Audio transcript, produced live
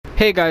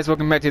Hey guys,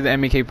 welcome back to the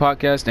MEK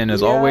podcast, and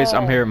as always,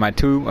 I'm here with my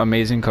two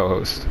amazing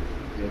co-hosts.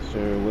 Yes,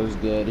 sir. What's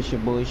good? It's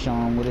your boy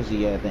Sean. What is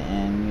he at the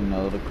end? You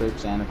know, the Crip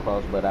Santa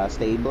Claus, but I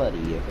stay bloody.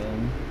 You feel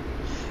me?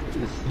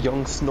 It's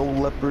Young Snow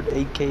Leopard,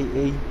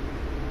 aka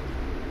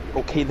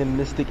Okay the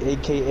Mystic,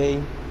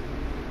 aka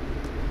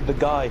the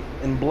guy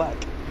in black.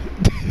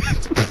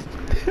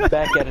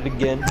 Back at it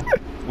again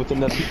with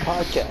another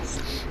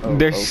podcast. Oh,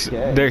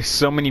 There's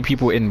so many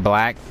people in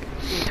black.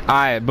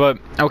 Alright, but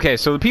okay,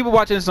 so the people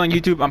watching this on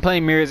YouTube, I'm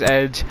playing Mirror's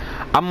Edge.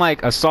 I'm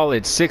like a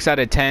solid 6 out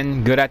of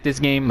 10 good at this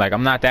game. Like,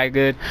 I'm not that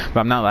good, but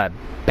I'm not that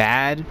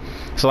bad.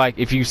 So like,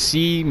 if you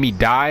see me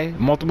die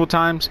multiple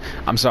times,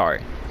 I'm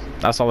sorry.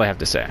 That's all I have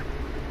to say.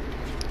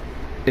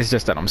 It's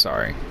just that I'm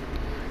sorry.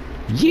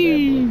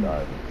 Yee.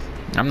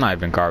 I'm not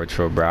even garbage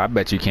for, bro. I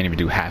bet you can't even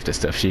do half the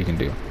stuff she can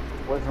do.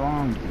 What's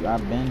wrong with you?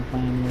 I've been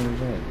playing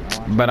Mirror's Edge.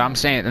 But I'm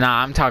saying,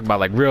 nah, I'm talking about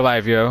like real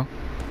life, yo.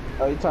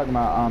 Oh, you talking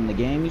about the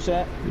game you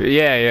said?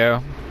 Yeah,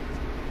 yo.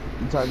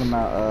 You talking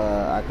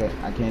about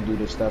I can't do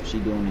the stuff she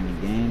doing in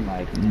the game,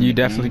 like You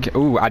definitely can.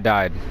 Ooh, I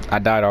died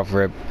off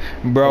rip,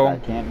 bro. I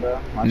can't, bro.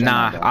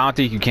 Nah, I don't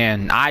think you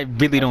can. I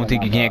really don't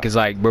think you can, cause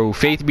like, bro,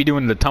 Faith be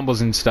doing the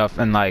tumbles and stuff,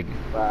 and like.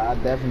 Bro, I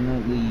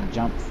definitely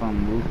jumped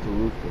from roof to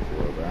roof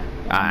before, bro.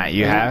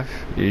 You have?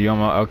 You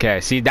almost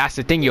okay? See, that's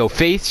the thing, yo.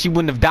 Faith, she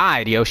wouldn't have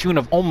died, yo. She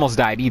wouldn't have almost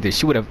died either.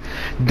 She would have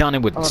done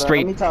it with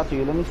straight. Let me talk to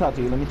you. Let me talk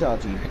to you.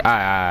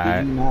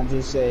 Alright. Did you not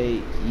just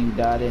say you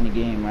died in the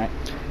game, right?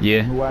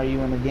 Yeah. Who are you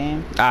in the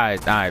game?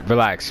 Alright,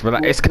 relax.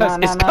 It's cause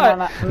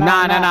Nah,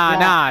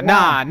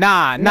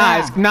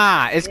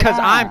 it's cause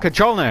I'm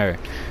controlling her.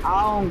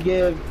 I don't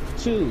give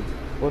 2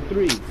 or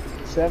 3.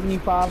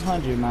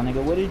 7,500, my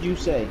nigga. What did you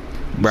say?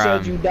 You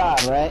said you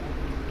died, right?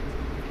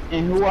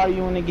 And who are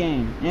you in the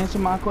game? Answer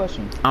my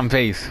question. I'm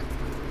Faith.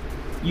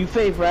 You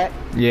Faith, right?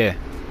 Yeah.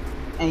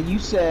 And you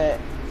said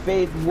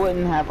Faith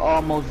wouldn't have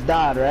almost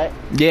died, right?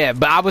 Yeah,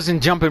 but I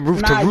wasn't jumping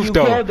roof to roof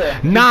though.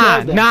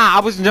 Nah, I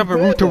wasn't jumping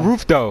roof to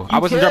roof though. I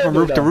wasn't jumping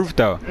roof to roof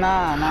though.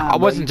 Nah. I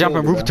wasn't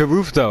jumping roof to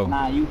roof though.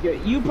 Nah, you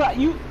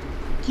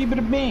keep it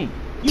a bean.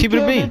 Keep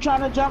it a bean.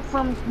 Trying to jump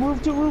from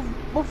roof to roof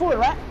before,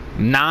 right?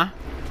 Nah.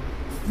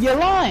 You're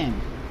lying.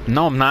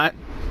 No, I'm not.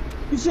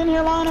 You sitting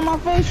here lying in my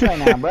face right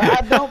now, bro.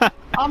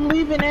 I'm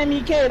leaving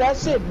MEK.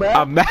 That's it, bro.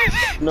 I'm mad.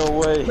 No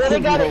way. Yeah, they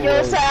got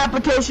your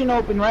application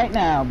open right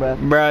now, bro.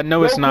 Bruh,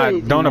 no, it's not.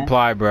 Crazy, Don't man.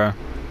 apply, bruh.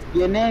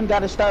 Your name got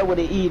to start with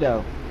an E,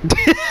 though.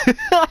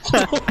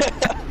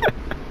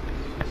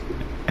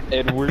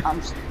 Edward.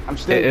 I'm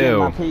still getting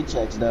my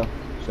paychecks, though.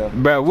 So.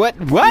 Bruh, what?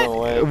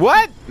 No way.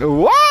 What?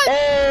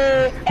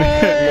 Hey, No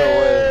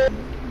way.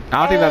 I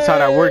don't think that's how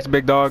that works,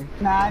 big dog.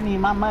 Nah, I need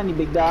my money,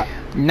 big dog.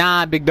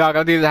 Nah, big dog.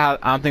 I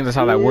don't think that's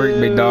how that works,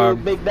 big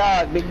dog. Big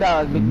dog. Big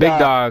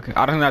dog.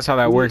 I don't think that's how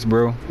that works,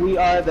 bro. We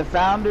are the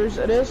founders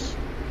of this.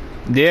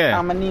 Yeah.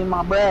 I'ma need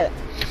my bread.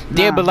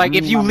 Yeah, but like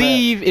if you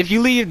leave,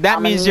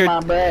 that means your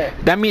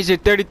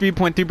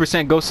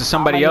 33.3% goes to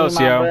somebody else,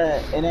 yo.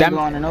 It ain't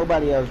going to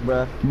nobody else,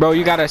 bro. Bro,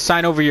 you gotta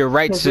sign over your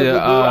rights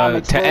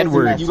to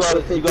Edward. You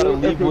gotta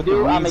leave with the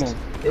reason.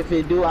 If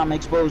it do, I'm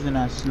exposing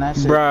us. And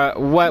that's Bruh,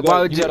 what?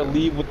 Why would you gotta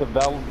leave with the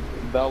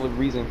valid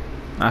reason.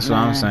 That's what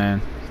I'm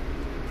saying.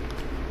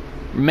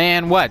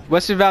 Man, what?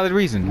 What's your valid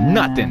reason? Man.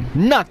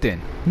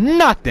 Nothing.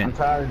 I'm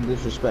tired of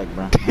disrespect,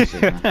 bro. That's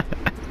it, man.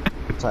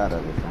 I'm tired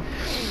of it, bro.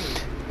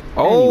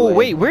 Oh, Anyway,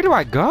 wait, where do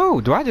I go?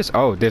 Do I just...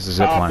 Oh, there's a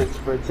zip line. Topics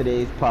for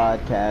today's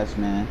podcast,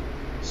 man.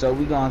 So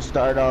we gonna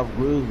start off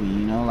groovy,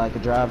 you know, like a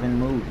drive-in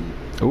movie.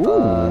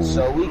 Ooh.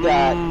 So we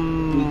got,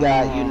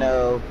 you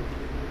know,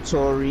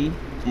 Tory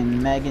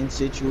and Megan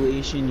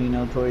situation. You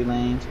know, Tory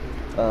Lanez,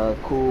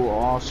 cool,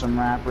 awesome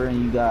rapper,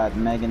 and you got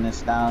Megan Thee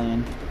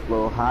Stallion,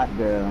 little hot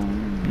girl.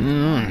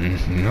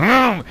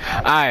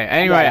 Alright,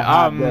 anyway,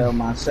 hot girl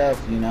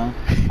myself, you know.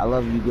 I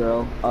love you,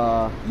 girl.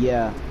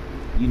 Yeah,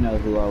 you know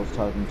who I was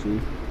talking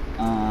to.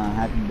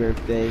 Happy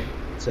birthday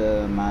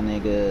to my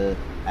nigga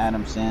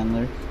Adam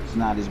Sandler. It's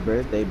not his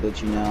birthday,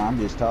 but you know, I'm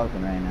just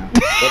talking right now.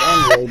 But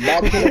anyway,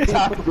 back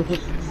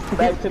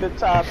to the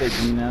topic.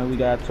 You know, we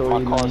got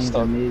Tory Lanez,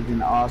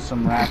 amazing,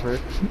 awesome rapper,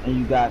 and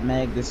you got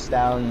Meg Thee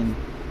Stallion,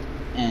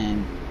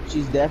 and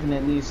she's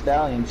definitely a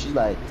stallion. She's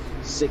like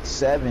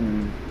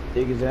 6'7",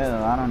 big as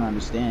hell. I don't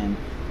understand,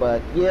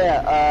 but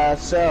yeah.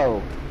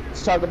 So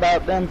let's talk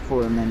about them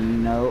for a minute, you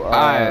know.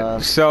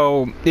 Alright,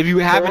 so if you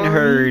haven't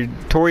heard,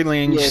 Tory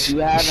Lanez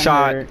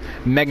shot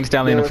Megan Thee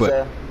Stallion in the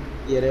foot.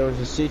 There was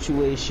a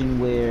situation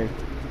where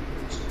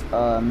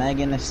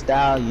Megan Thee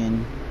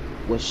Stallion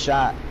was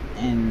shot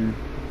in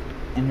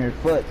her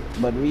foot,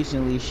 but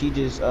recently she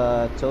just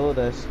told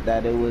us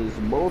that it was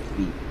both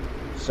feet.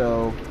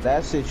 So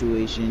that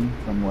situation,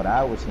 from what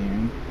I was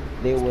hearing,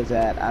 they was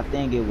at, I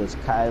think it was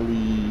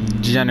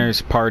Kylie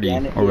Jenner's party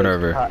or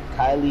whatever.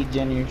 Kylie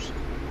Jenner's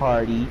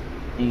party.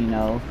 You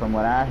know, from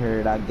what I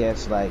heard, I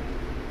guess like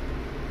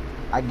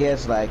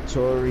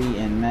Tory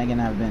and Megan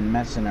have been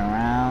messing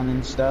around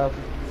and stuff.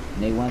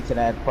 And they went to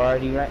that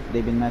party, right?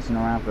 They've been messing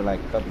around for like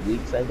a couple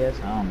weeks, I guess.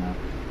 I don't know.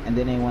 And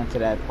then they went to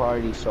that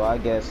party, so I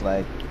guess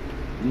like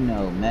you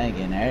know,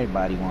 Megan.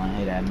 Everybody want to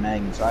hit at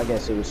Megan. So I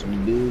guess there was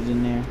some dudes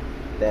in there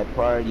that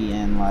party,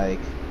 and like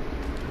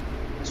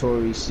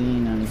Tori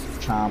seen him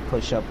trying to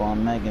push up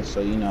on Megan. So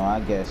you know, I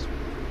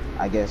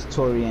guess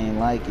Tori ain't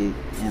like it,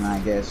 and I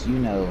guess, you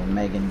know,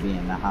 Megan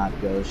being the hot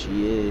girl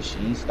she is, she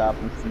ain't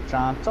stopping from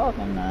trying to talk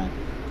or nothing.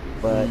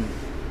 But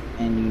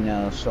and you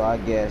know, so I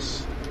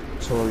guess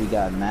Tori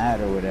got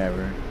mad or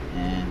whatever,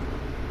 and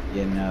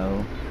you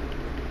know,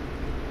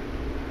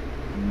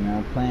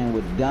 playing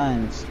with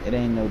guns, it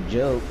ain't no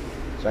joke.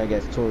 So I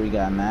guess Tori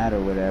got mad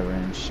or whatever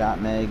and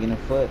shot Meg in the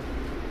foot.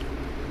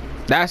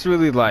 That's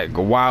really like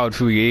wild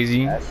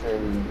fugazi. That's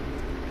really,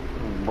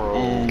 Bro.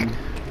 and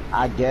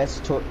I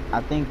guess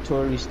I think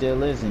Tori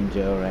still is in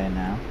jail right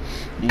now.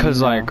 And, Cause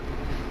you know, like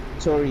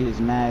Tori is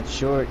mad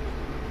short.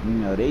 You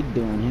know, they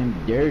doing him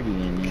dirty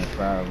in there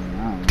probably.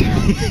 I don't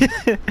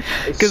know.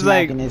 They cause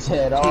like smacking his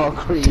head all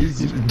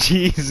crazy.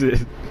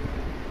 Jesus.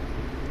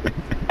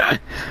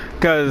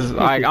 Cause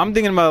like I'm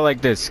thinking about it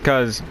like this,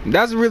 cause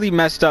that's really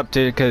messed up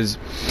too. Cause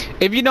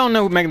if you don't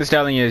know who Megan Thee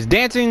Stallion is,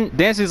 dancing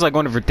is like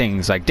one of her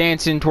things, like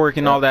dancing,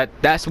 twerking, all that.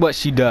 That's what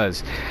she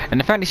does. And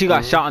the fact that she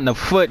got shot in the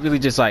foot really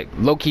just like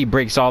low key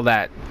breaks all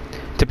that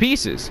to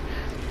pieces.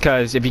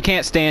 Cause if you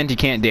can't stand, you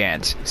can't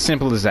dance.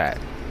 Simple as that.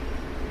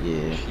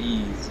 Yeah,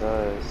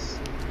 Jesus.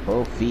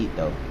 both feet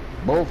though.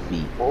 Both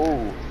feet.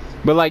 Oh.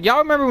 But like y'all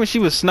remember when she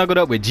was snuggled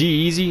up with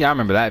G-Eazy? I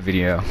remember that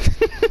video.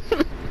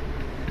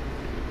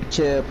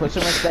 Chill, put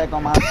some respect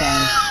on my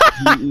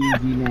son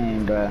G-Eazy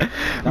name, bruh.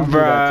 Don't do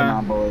that to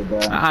my boy,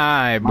 bruh.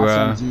 Alright, My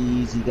son bruh.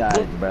 G-Eazy got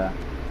it, bruh.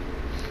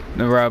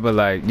 Bruh, but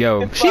like,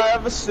 yo, If I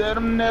ever said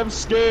I'm never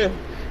scared.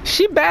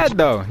 she bad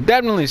though,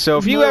 definitely. So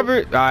if you No.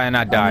 ever, and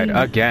I died mean-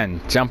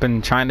 again,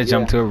 trying to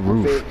jump to a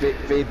roof.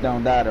 Faith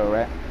don't die though,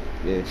 right?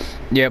 Yeah.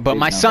 Yeah, but Faith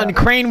my don't son die.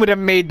 Crane would have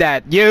made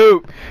that.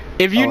 Yo,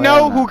 if you Oh, know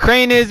hell who no.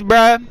 Crane is,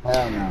 bruh,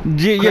 Hell no.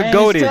 you're Crane is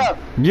goated. tough.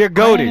 You're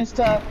Crane goated. is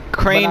tough.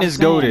 Crane but I'm is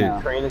saying goated.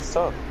 now, Crane is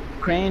tough.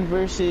 Crane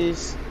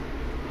versus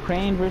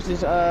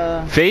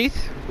Faith?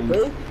 Faith?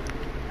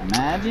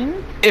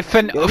 Imagine. If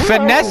Yo, who else is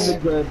finesse, a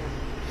good-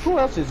 Who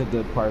else is a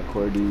good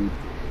parkour dude?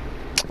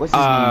 What's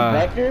his name?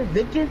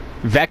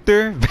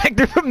 Vector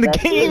Vector from the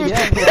Vector, game.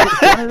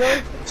 yeah, one of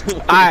those.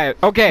 Alright,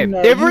 okay. You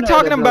know- If you we're know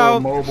talking the little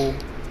about, mobile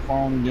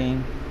phone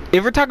game.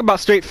 if we're talking about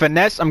straight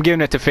finesse, I'm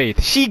giving it to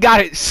Faith. She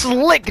got it.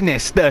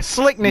 Slickness, the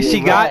slickness she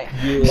Yeah, got, right.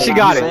 Yeah, she I'm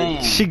got saying.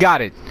 it. She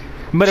got it.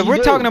 But if She we're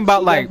do. talking about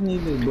She like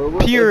definitely do.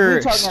 But if pure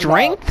we're talking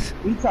strength,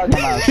 we talking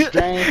about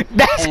strength.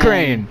 That's and,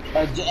 Crane.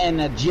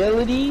 And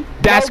agility.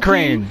 That's low-key,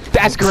 Crane.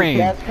 That's Crane.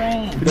 That's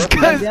Crane.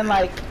 Because- And then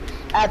like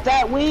at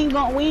that we ain't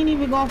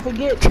even gonna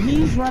forget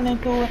he's running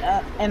through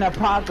an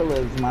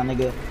apocalypse, my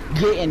nigga,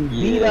 getting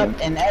beat Yeah. up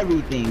and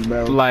everything,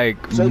 bro. like,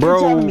 So you bro,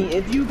 telling me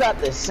if you got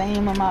the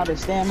same amount of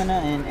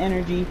stamina and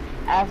energy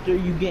after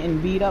you getting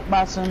beat up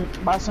by some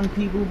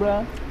people,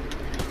 bro,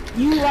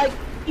 you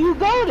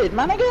goated,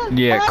 my nigga.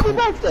 Yeah, Happy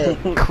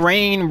birthday.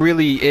 Crane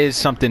really is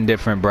something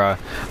different, bruh.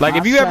 Like, My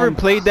if you ever son-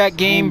 played that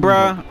game,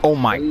 bruh, oh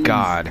my Crazy.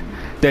 god.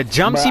 The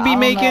jumps But he be I don't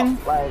making, know,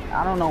 like,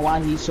 I don't know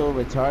why he's so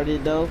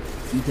retarded though.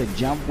 You could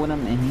jump with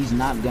him and he's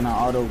not gonna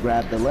auto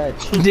grab the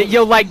ledge.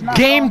 yo, like, not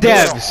game gonna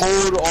devs.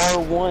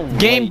 Hold R1.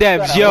 Game like,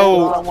 devs, gotta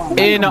yo, hold on.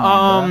 in, Come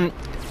on,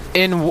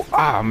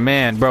 oh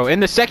man, bro,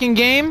 in the second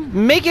game,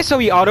 make it so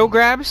he auto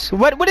grabs.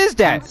 What is I'm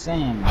that?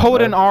 saying, Hold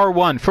bro. an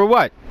R1 for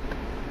what?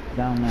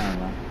 Don't know,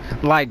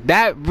 bro. Like,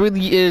 that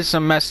really is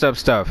some messed up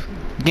stuff.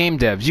 Game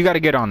devs, you gotta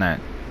get on that.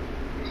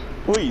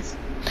 Please.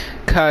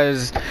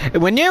 Cause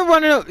when you're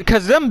running,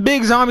 cause them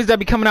big zombies that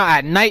be coming out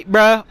at night,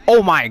 bruh.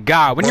 Oh my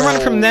god, when you're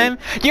running from them,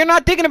 you're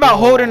not thinking about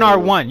holding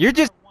R1. You're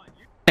just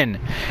and when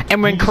You just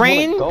wanna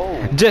Crane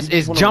go. just You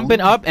is just wanna jumping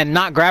move. up and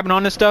not grabbing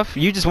on the stuff,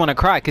 you just want to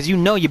cry, cause you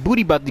know your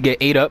booty about to get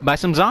ate up by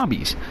some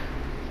zombies.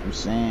 I'm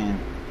saying.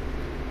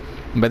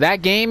 But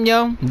that game,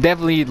 yo,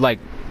 definitely like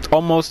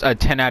almost a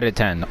 10 out of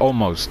 10,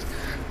 almost.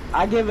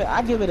 I give it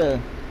a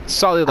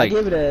Solid, I like,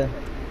 give it a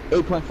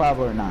 8.5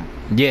 or a 9.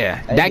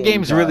 yeah, I that give it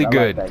game's a really 5. I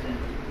good. like that game.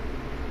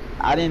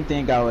 I didn't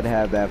think I would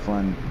have that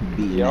fun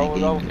beating Yo,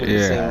 that I'll game. give Yeah.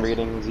 the same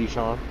rating as you,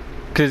 Sean.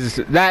 Cause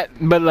that,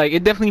 but like,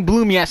 it definitely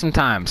blew me at some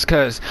times.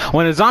 Cause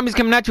when a zombie's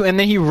coming at you and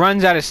then he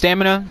runs out of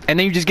stamina and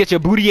then you just get your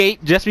booty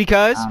ate just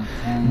because, I'm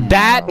saying,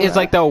 that bro. is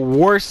like the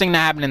worst thing that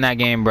happened in that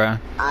game, bruh.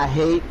 I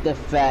hate the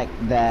fact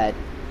that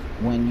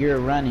when you're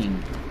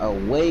running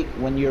away,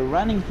 when you're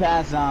running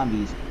past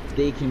zombies,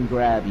 they can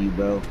grab you,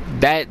 bro.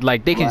 That,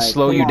 like, they can Like,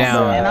 slow come you on, bro.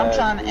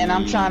 down. And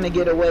I'm trying to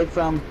get away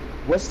from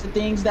what's the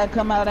things that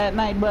come out at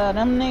night, bro.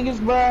 Them niggas,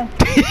 bro.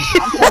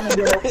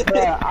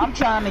 I'm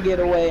trying to get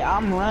away.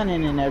 I'm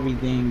running and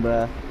everything,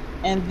 bro.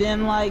 And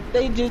then like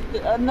they just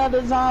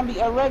another zombie,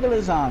 a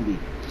regular zombie.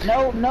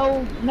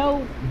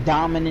 No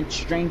dominant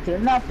strength or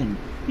nothing.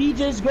 He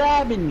just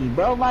grabbing me,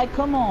 bro. Like,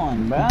 come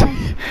on, bro.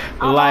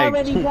 I'm Like-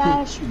 already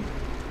got you.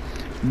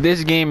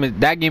 That game is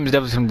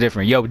definitely something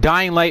different. Yo,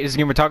 Dying Light is the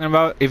game we're talking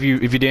about. If you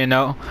didn't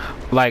know,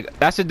 like,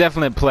 that's a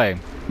definite play.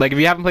 Like, if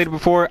you haven't played it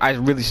before, I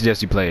really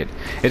suggest you play it.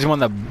 It's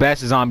one of the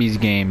best zombies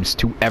games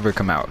to ever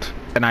come out,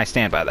 and I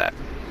stand by that.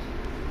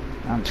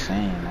 I'm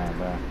saying that,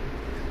 bro.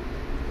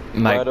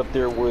 Like right up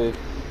there with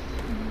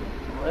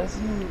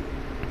Resident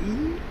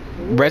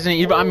Evil. Resident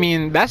Evil. I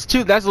mean, that's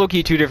low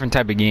key two different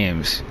type of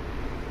games.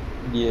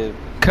 Yeah.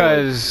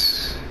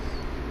 Cause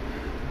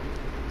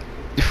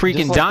freaking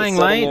Just like Dying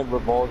the setting Light. it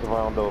revolves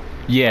around though.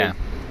 Yeah.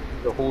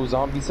 The whole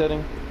zombie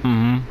setting.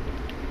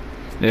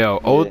 Yo,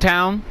 Old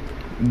Town,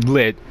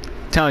 lit.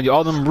 Telling you,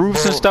 all them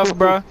roofs and stuff,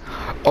 bruh.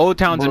 Old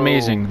Town's Bro.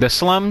 amazing. The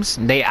slums,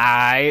 they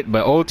aight,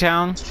 but Old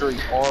Town, Straight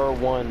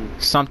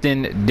R1.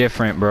 something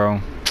different,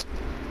 bro.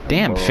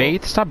 Damn, Bro.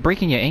 Faith, stop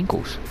breaking your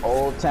ankles.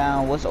 Old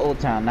Town. What's Old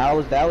Town? That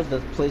was the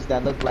place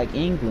that looked like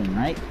England,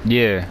 right?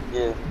 Yeah,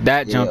 Yeah.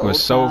 that Yeah, junk was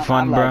Old so Town,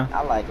 fun, bruh.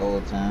 I like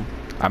Old Town.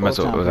 I mess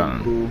with Old was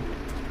Town. cool.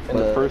 And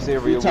the first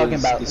area we talking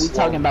was about the we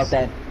talking about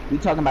slums. that we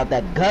talking about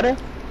that gutter,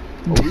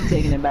 or we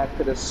taking it back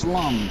to the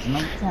slums, no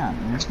town,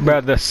 man.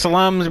 Bruh, the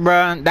slums,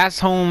 bruh, that's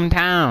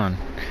hometown.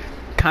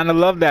 Kinda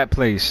love that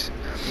place.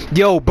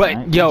 Yo, but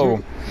Right.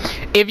 yo,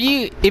 if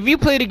you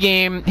play the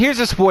game, here's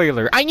a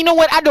spoiler. You know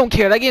what? I don't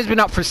care. That game's been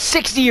out for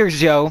 6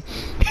 years, yo.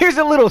 Here's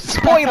a little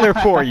spoiler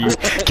for you,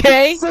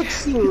 okay?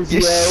 6 years, yo.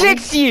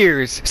 6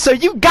 years. So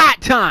you got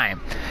time.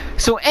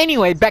 So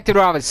anyway, back to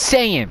what I was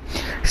saying.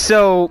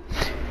 So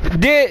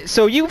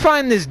you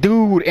find this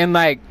dude and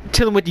like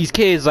chilling with these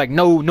kids, like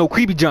no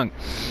creepy junk.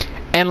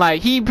 And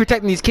like he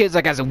protecting these kids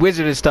like as a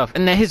wizard and stuff.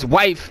 And then his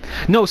wife,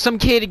 some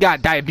kid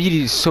got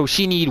diabetes, so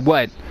she need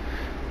what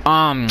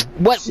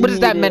is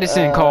that needed,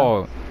 medicine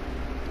called?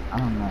 I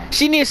don't know.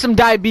 She needs some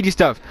diabetes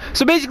stuff.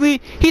 So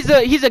basically, he's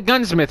a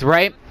gunsmith,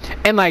 right?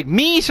 And like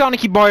me, Shauna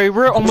Kibari,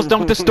 we're almost done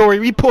with the story.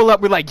 We pull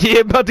up, we're like, yeah,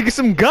 about to get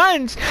some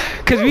guns,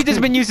 cause we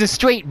just been using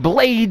straight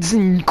blades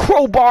and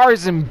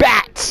crowbars and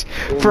bats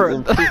for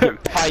And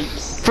freaking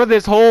pipes. for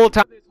this whole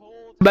time.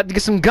 About to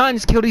get some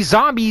guns, kill these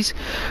zombies.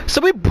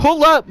 So we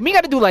pull up. We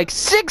got to do like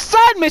 6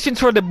 side missions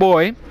for the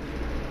boy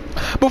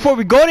before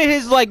we go to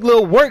his like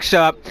little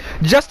workshop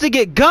just to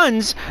get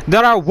guns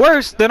that are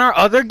worse than our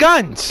other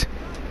guns.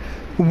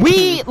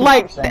 We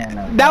like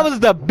that was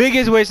the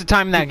biggest waste of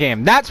time in that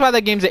game. That's why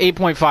that game's an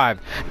 8.5.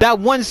 That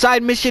one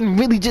side mission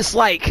really just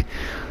like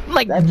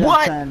That just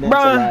what, turned into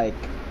bro? like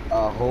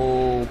a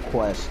whole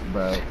quest,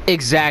 bro.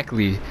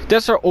 Exactly.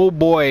 That's our old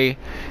boy,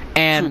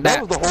 and Dude,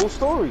 that was the whole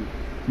story.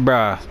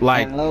 bruh,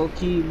 like And low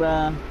key,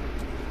 bro,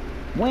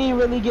 we ain't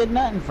really get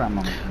nothing from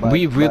him.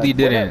 We really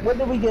didn't. What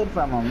did we get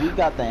from him? We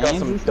got the Got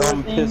angel some sword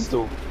dumb thing.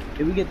 pistol.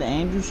 Did we get the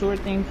angel sword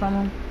thing from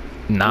him?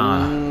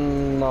 nah.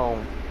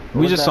 No.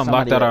 We was just that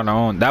unlocked somebody that on else?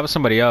 our own. That was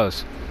somebody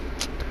else.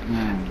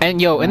 Mm.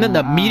 And yo, and then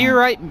the Nah.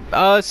 meteorite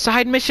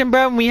side mission,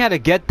 bro. When we had to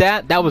get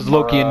that, that was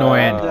low-key Bruh.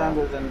 annoying. That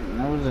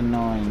was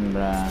annoying,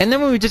 bro. And then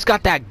when we just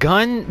got that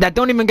gun that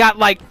don't even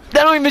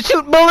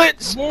shoot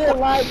bullets. Yeah,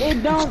 like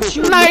it don't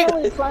shoot Like,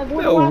 bullets. Like,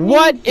 what do I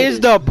What need for is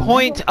this, the man?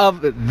 point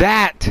of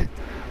that?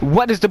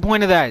 What is the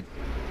point of that?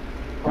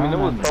 I mean, it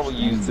was don't probably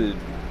used to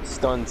understand.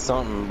 stun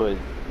something, but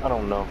I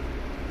don't know.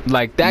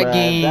 Like that Bruh,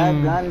 game.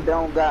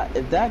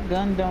 if that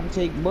gun don't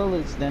take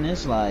bullets, then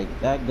it's like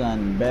that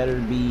gun better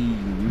be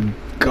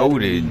Goated. better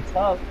be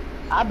tough.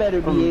 I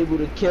better be able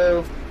to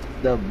kill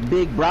the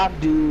big Brock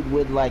dude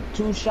with like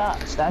 2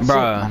 shots. That's it, my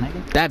Bruh,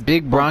 nigga. that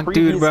big From Bronc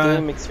dude, previous bruh.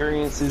 game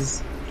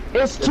experiences.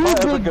 It's if 2 I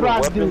ever big get a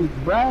Brock weapon- dudes,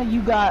 bruh.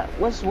 You got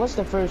what's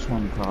the first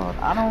one called?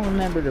 I don't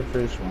remember the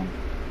first one.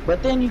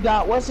 But then you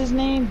got what's his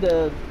name?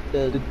 The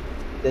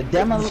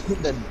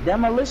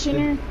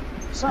demolitioner?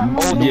 Something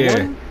Oh, like that?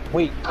 yeah.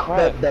 Wait,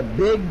 crap. The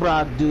big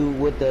Brock dude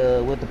with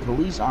the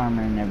police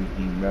armor and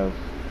everything, bro.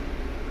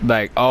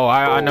 Like, oh,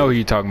 I know who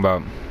you're talking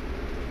about.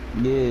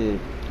 Yeah,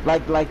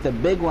 like the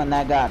big one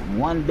that got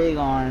one big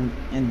arm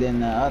and then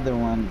the other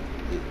one,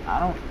 I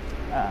don't.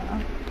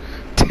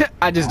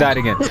 I just died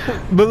again.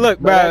 But look,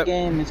 But that bruh,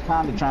 game is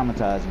kind of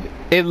traumatizing.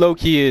 it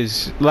low-key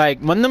is. Like,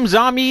 when them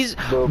zombies,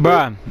 Bro,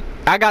 bruh,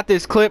 I got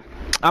this clip.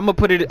 I'ma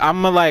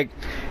like,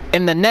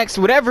 in the next,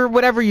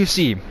 whatever you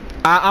see,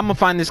 I'ma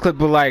find this clip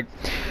with like,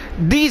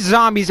 these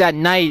zombies at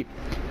night,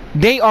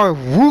 they are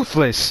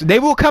ruthless. They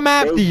will come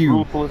after you.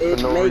 Ruthless It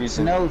for no makes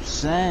reason. no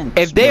sense.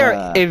 If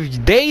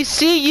they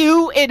see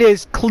you, it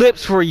is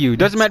clips for you.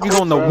 Doesn't matter if you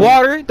go in the Bro.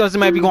 water, doesn't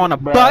matter if you go on a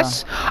Bruh.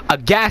 bus, a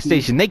gas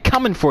station, they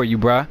coming for you,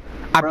 bruh.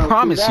 I Bro,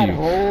 promise through you. that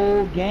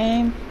whole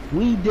game,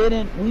 we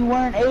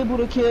weren't able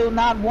to kill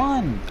not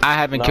one. I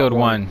haven't Not killed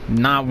one. one.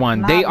 Not one.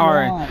 Not They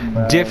are one,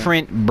 bro.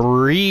 different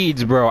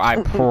breeds, bro.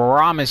 I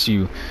promise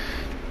you.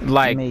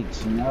 Like,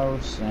 Makes no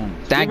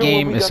sense. that Even when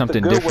game we is got the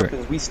something good different.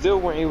 weapons, we still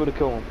weren't able to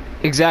kill him.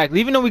 Exactly.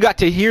 Even though we got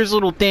Tahir's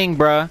little thing,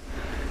 bruh.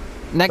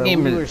 That But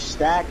game we were is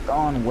stacked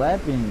on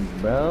weapons,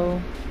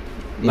 bro.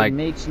 It Like-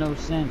 makes no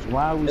sense.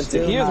 Why are we And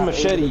still Tahir's not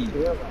machete. able to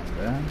kill them,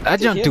 bro? that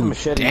junk his do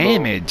machete, bro.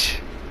 damage.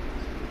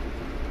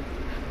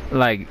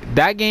 Like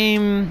that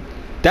game.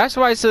 That's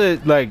why I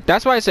said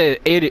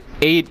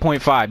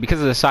 8.5 because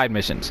of the side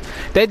missions.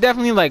 They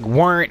definitely like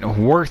weren't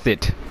worth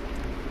it.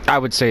 I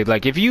would say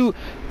like if you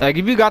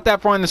got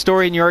that far in the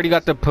story and you already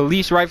got the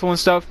police rifle and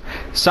stuff,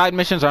 side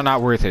missions are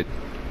not worth it.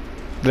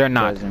 They're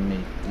not. Doesn't make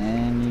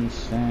any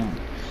sense.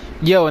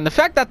 Yo, and the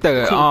fact that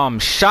the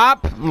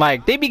shop,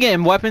 like, they be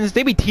getting weapons,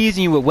 they be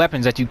teasing you with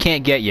weapons that you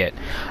can't get yet.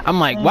 I'm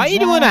like, why are you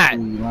doing that?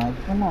 Exactly.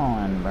 Like, come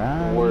on,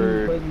 bro.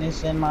 Word. You putting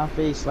this in my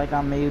face like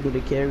I'm able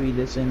to carry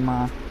this in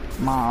my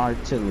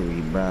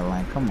artillery, bro.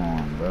 Like, come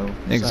on, bro. What's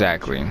up?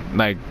 Exactly.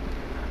 Like,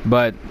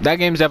 but that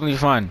game's definitely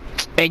fun.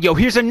 And yo,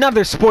 here's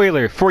another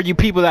spoiler for you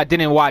people that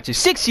didn't watch it.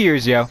 6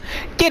 years, yo.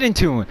 Get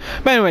into it.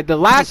 But anyway, the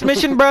last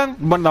mission, bro,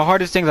 one of the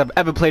hardest things I've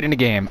ever played in a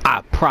game.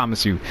 I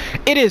promise you.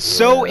 It is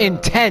so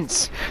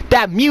intense.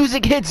 That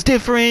music hits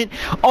different.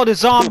 All the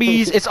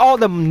zombies. It's all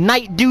the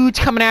night dudes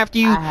coming after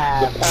you.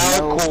 I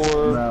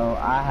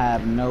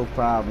have no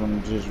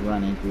problem just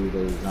running through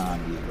those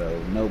zombies, bro.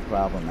 No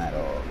problem at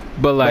all.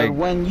 But like, But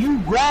when you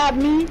grab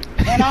me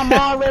and I'm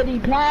already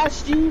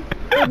past you,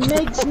 it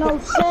makes no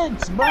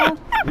sense, bro.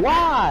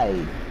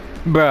 Why?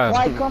 bruh,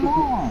 Like, come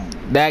on.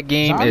 that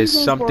game Zombies is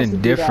ain't supposed to something be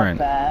that different.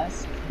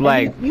 fast.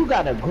 Like- And you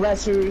got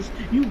aggressors,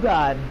 you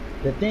got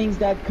the things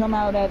that come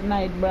out at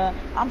night, bruh.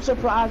 I'm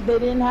surprised they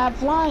didn't have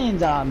flying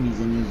zombies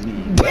in this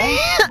game,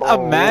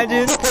 bruh.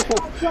 Imagine,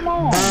 Come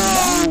on,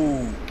 bruh.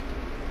 Boom.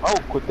 Oh,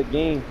 quit the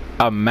game.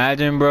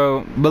 imagine,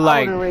 bro. But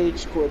like, Outer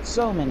Rage quit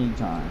so many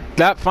times.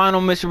 that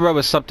final mission, bro,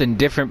 was something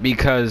different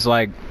because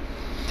like,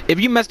 if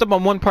you messed up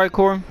on one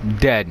parkour,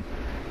 dead.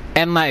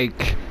 And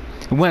like,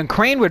 when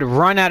Crane would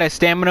run out of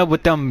stamina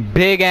with them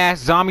big ass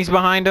zombies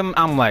behind him,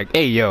 I'm like,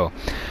 hey yo.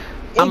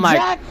 I'm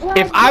Exactly. like,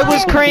 if I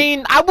was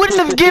Crane, I wouldn't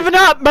have given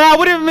up, bro. I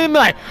would have been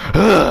like,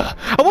 ugh.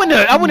 I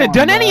wouldn't have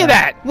done any of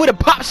that. Would have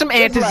popped some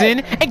antis like- in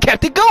and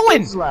kept it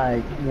going. It's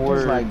like,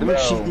 Word.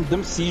 them,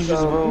 Them seizures,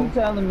 so bro. you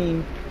telling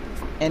me,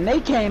 and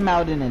they came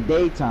out in the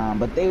daytime,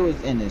 but they was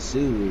in the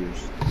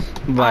sewers.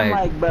 I'm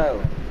like,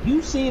 bro,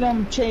 you see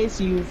them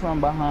chasing you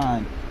from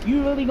behind.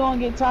 You really gonna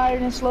get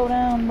tired and slow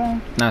down, bro?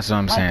 that's what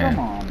I'm Like, saying. come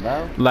on,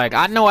 bro. Like,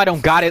 I know I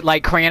don't got it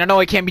like Crane. I know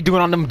I can't be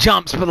doing on them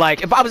jumps, but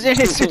like, if I was in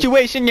his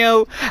situation,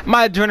 yo,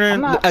 my I'm adrenaline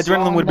not would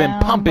slowing have been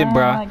down, pumping,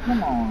 bro. bruh. Like,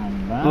 come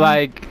on, bro.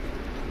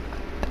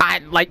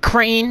 Like,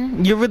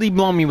 Crane, you really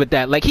blown me with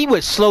that. Like, he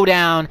would slow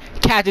down,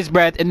 catch his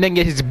breath, and then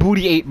get his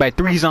booty ate by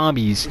 3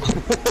 zombies.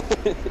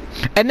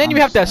 And then you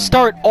have to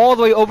start all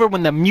the way over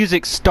when the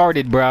music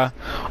started, bruh.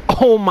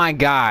 Oh my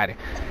god.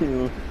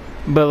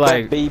 But That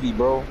like, baby,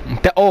 bro.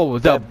 the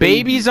that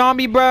baby baby.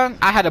 zombie, bruh.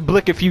 I had to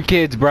blick a few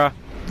kids, bruh.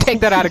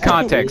 Take that out of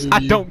context. I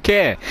don't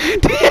care.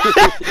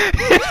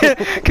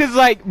 Cause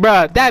like,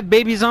 bruh, that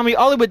baby zombie,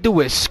 all it would do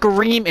was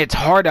scream its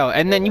heart out,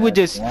 and then you would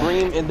just,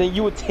 Scream, and then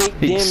you would take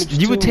damage.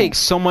 you would too. take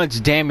so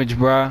much damage,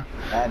 bruh.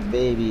 That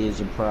baby is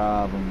a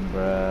problem,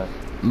 bruh.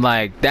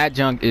 Like, that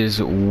junk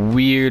is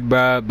weird,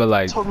 bruh. But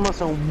like, Talking about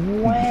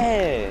some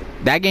wet.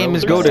 that game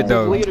is 3 goated seconds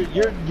though. Later,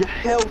 your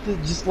health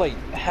is just like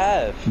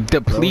half.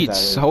 Depletes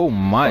so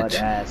much.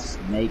 Butt ass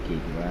naked,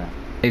 bruh.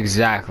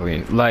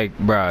 Exactly. Like,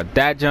 bruh,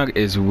 that junk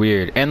is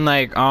weird. And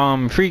like,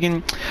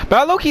 freaking, but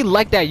I low-key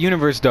like that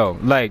universe though.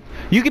 Like,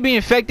 you could be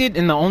infected,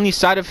 and the only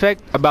side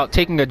effect about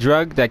taking a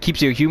drug that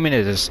keeps you a human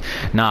is,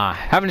 nah,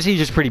 having a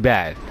seizure is pretty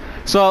bad.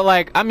 So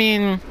like, I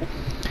mean,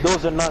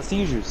 Those are not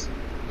seizures.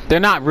 they're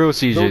not real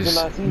seizures.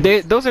 not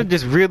seizures. Those are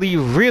just really,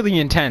 really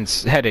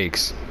intense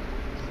headaches.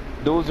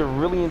 Those are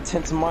really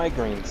intense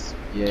migraines.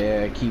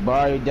 Yeah,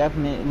 Kibari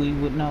definitely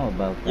would know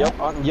about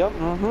that. Yep,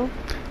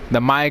 mm-hmm.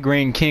 The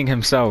migraine king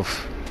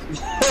himself.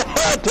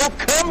 Don't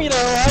come, you know,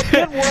 I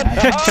get one.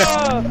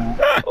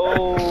 Ah!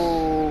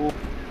 Oh,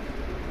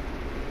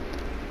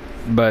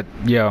 But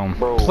yo,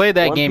 bro. play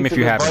that one game piece if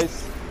you of haven't.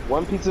 advice-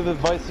 One piece of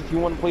advice: if you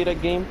want to play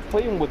that game,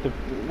 play them with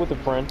a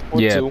friend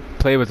or Yeah, two.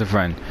 play with a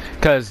friend.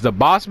 Cause the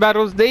boss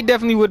battles, they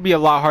definitely would be a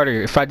lot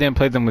harder if I didn't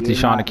play them with You're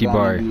Tishana not gonna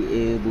Kibari.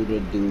 be able to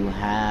do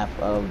half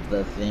of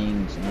the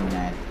things in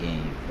that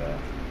game, bro.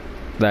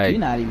 Like, You're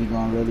not even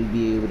gonna really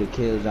be able to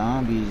kill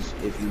zombies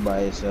if you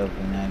by yourself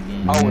in that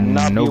game. I would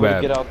not no be able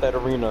bad. to get out that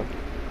arena.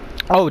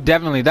 oh,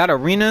 definitely that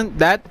arena,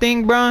 that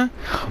thing, bruh.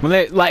 When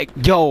they, like,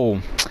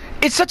 yo,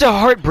 it's such a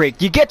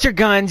heartbreak. You get your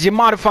guns, you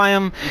modify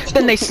them,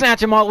 then they snatch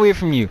them all away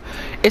from you.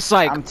 It's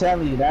like, I'm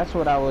telling you, that's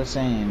what I was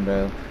saying,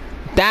 bro.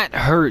 that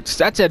hurts.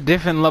 That's a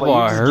different level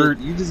Like, of hurt.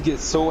 you just get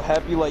so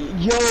happy, like,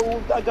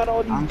 yo, I got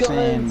all these I'm guns.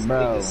 saying,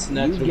 bro, They just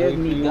snatch you away give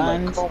from me you,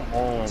 like, guns come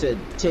on. to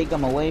take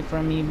them away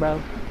from me,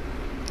 bro.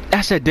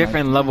 That's a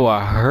different level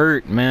of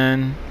hurt,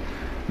 man.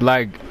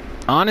 Like,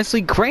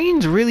 honestly,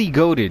 Crane's really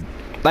goated.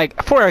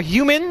 Like, for a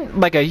human,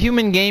 like a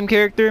human game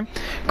character,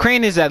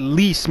 Crane is at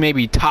least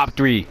maybe top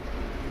 3.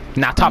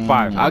 Not top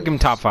 5. I'll give him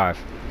top 5.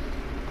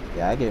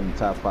 Yeah, I give him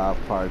top 5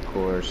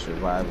 parkour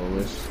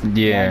survivalist.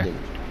 Yeah. I give-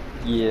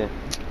 Yeah.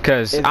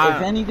 Because If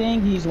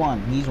anything, he's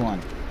one. He's one.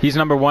 he's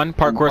number 1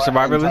 parkour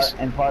survivalist.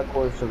 And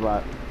parkour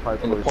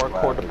In the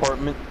parkour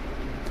department.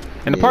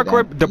 In the Yeah,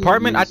 parkour that-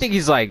 department, I he's- think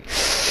he's like,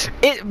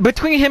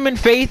 between him and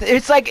Faith,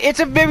 it's like, it's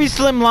a very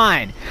slim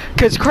line.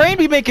 Because Crane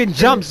be making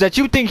jumps that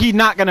you think he's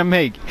not gonna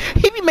make.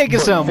 He be making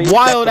But some Faith got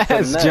wild the ass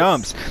finesse.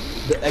 jumps.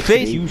 The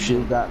Faith,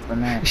 execution. got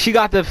finesse. she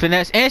got the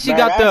finesse and she Bro,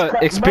 got that's the bro.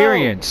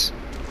 experience.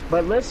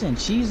 But listen,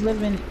 she's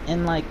living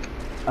in like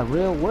a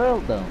real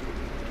world though.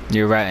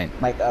 You're right.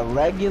 Like a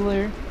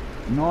regular,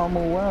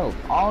 normal world.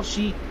 All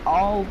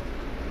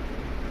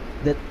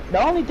The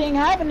only thing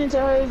happening to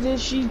her is that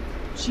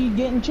she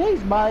getting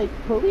chased by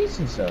police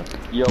and stuff.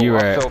 Yo, You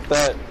I right. felt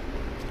that.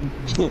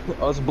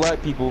 Us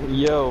black people,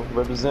 yo,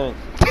 represent.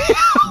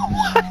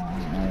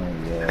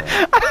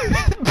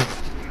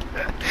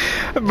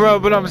 Bro,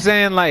 but I'm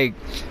saying like,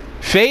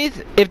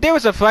 Faith. If there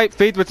was a fight,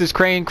 Faith versus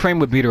Crane, Crane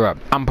would beat her up.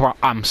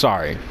 I'm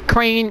sorry.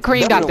 Crane got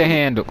the Definitely.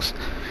 handles.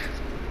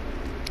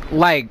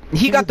 Like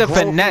he got the He's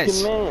a grown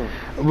finesse. freaking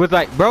man. With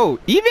like, bro,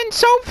 even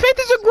so, Faith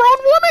is a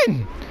grown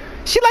woman.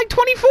 She like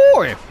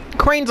 24.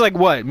 Crane's like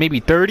what, maybe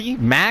 30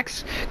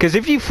 max? Because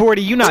if you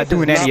 40, you're not Faith is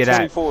doing any of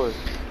that. 24.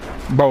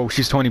 Bro,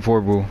 she's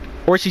 24, bro.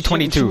 Or she's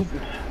 22.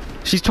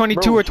 She's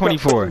 22 Bro, or she got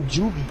 24. fucking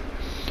juvie.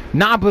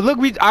 Nah, but look,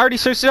 I already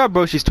searched it up,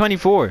 bro. She's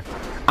 24.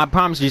 I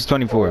promise she's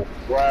 24.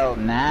 Well,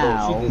 Bro,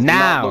 now. she does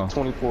Now. not look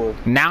 24.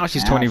 Now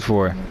she's now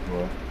 24.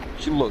 24.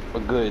 She looked a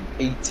good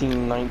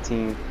 18,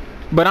 19.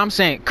 But I'm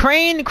saying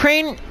Crane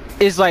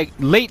is like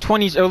late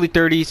 20s, early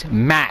 30s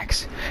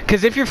max.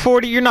 Because if you're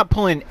 40, you're not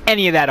pulling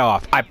any of that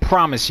off. I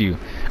promise you.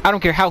 I don't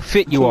care how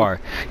fit you are.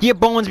 Your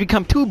bones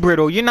become too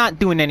brittle. You're not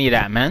doing any of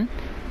that, man.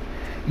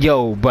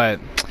 Yo, but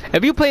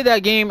if you played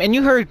that game and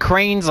you heard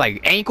Crane's like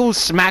ankles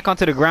smack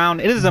onto the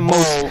ground, it is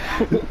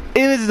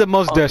the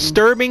most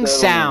disturbing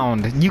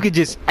sound you could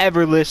just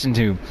ever listen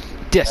to.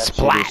 Just That shit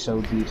splat. is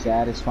so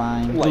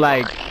desatisfying.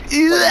 Like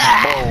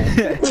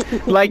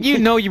like you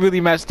know you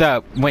really messed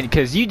up when,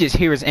 because you just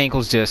hear his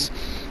ankles just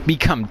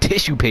become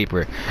tissue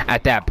paper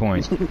at that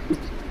point.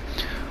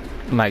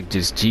 Like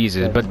just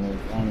Jesus. But Doesn't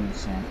make any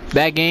sense.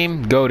 that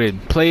game, goated.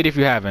 Play it if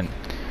you haven't.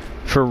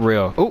 For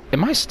real. Oh,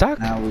 am I stuck?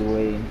 Now we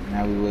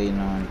waiting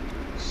on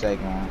the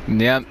second one.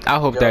 Yeah, I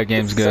hope that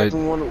game's good.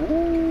 One,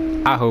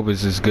 ooh. I hope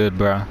it's just good,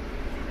 bro.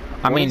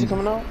 I When is it mean,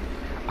 coming out?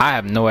 I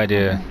have no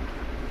idea.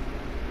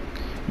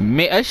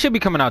 It should be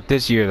coming out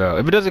this year though.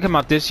 If it doesn't come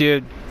out this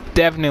year,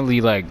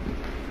 definitely like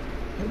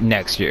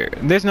next year.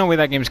 There's no way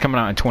that game's coming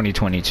out in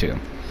 2022.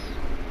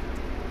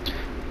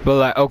 But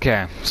like,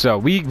 okay, so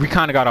we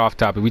kind of got off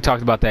topic. We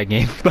talked about that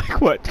game for like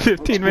what,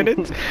 15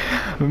 minutes.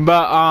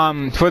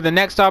 But for the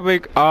next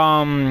topic,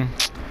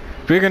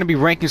 we're gonna be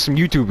ranking some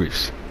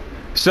YouTubers.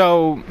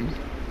 So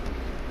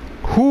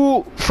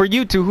who for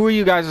you two? Who are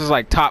you guys'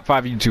 like top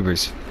 5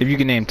 YouTubers? If you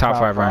can name top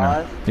Top 5 right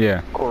now.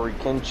 Yeah. Corey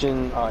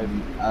Kenshin,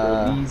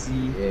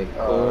 Berleezy,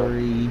 Yeah,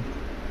 Corey,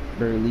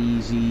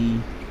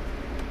 Berleezy,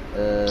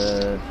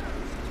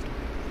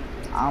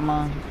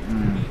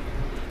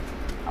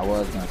 I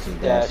was gonna say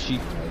Dashy.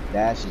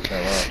 Dashy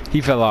fell off.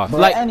 He fell off. But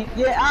Like,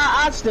 yeah,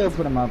 I'd still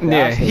put him up there.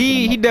 yeah, I'd still put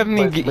he him up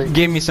definitely there.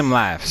 gave me some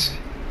laughs.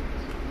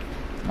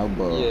 No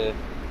bull. yeah.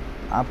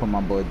 I'll put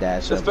my boy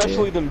Dash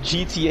Especially up them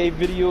GTA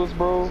videos,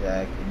 bro.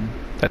 there. Exactly.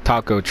 The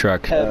taco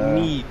truck. Had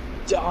me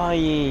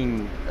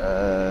dying.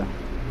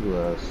 Who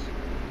else?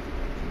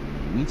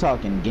 We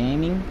talking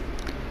gaming?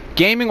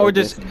 Gaming or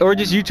just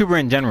YouTuber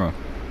in general.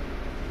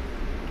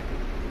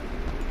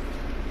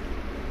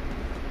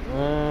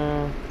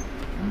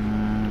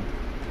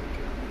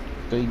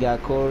 So you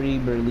got Corey,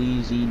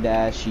 Berleezy,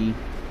 Dashy.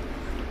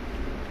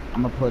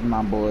 I'm gonna put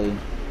my boy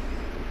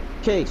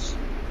Casey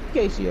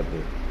up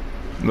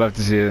there. Love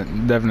to see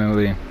it.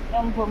 Definitely. I'm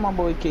gonna put my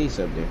boy Case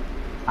up there.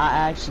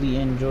 I actually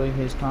enjoy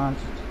his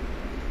content.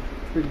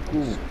 Pretty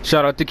cool.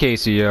 Shout out to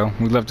Casey, yo.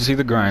 We love to see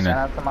the Shout grinder.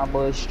 out to my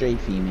boy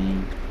Strafey,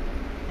 man.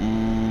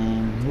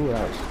 And who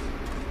else?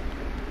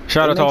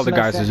 Shout It out to all makes the no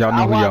guys, sense. as y'all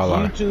know who y'all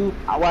are.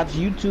 I watch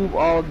YouTube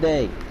all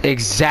day,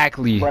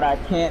 Exactly. but I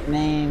can't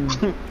name.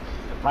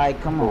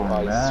 Like, come Bro, on,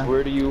 I man.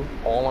 swear to you,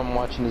 all I'm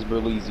watching is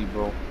Berleezy,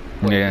 bro.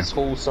 Like, Yeah. this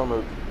whole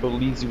summer,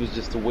 Berleezy was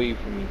just a wave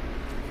for me.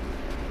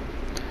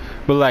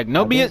 But like,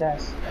 no I think BS.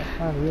 that's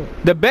probably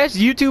it. The best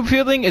YouTube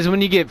feeling is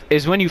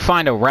when you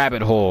find a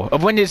rabbit hole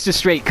of when it's just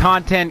straight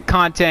content.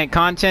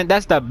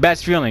 That's the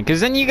best feeling, cause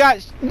then you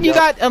got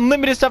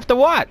unlimited stuff to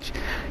watch.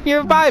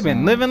 You're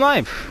vibing, living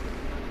life.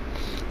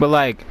 But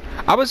like,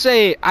 I would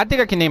say I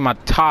think I can name my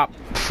top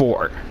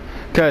 4,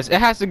 cause it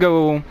has to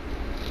go.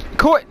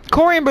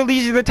 Corey and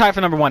Berleezy are tied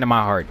for number 1 in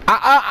my heart.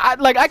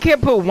 I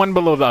can't put one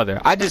below the other.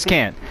 I just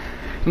can't.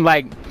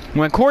 Like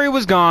when Corey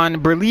was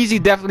gone,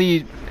 Berleezy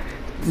definitely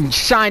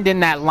shined in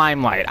that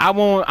limelight. I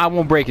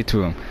won't break it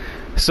to him.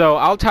 So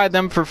I'll tie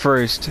them for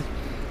first.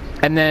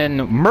 And then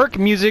Merc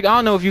Music, I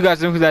don't know if you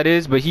guys know who that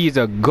is, but he's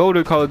a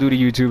go-to Call of Duty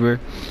YouTuber.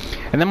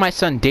 And then my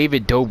son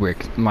David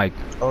Dobrik. I'm like,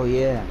 Oh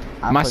yeah,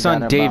 My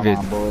son David.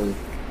 I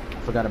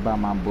forgot about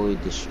my boy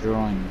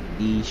destroying.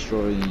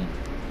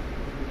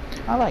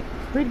 I like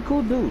pretty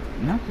cool dude,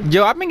 you know.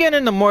 yo, I've been getting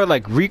into more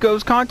like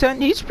Rico's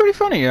content. He's pretty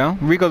funny, yo.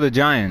 Rico the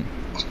Giant.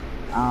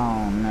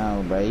 I don't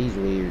know, bro. He's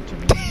weird to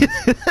me.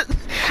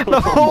 The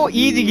whole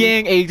Easy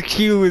Gang HQ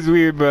is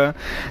weird, bro.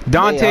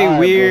 Dante They are, but,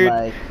 weird.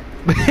 like,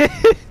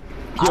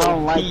 I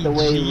don't like the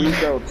way PG.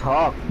 Rico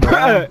talk,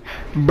 bro.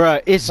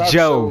 Bruh, it's Talk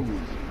Joe.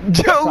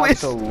 Joe Talk is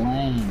so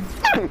lame.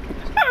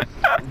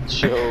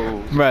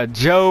 Joe.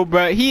 Joe,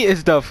 bruh.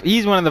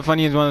 He's one of the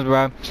funniest ones,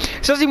 bruh.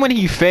 Especially when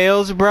he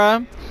fails,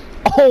 bruh.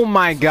 Oh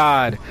my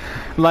god.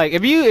 Like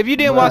if you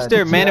didn't watch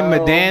their Man of Joe.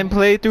 Medan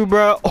playthrough,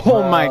 bruh.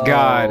 Oh my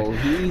god. Bro,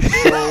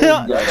 he's so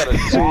I gotta tune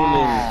in.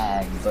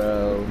 bad.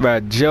 bro.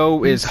 Bruh,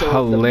 Joe He is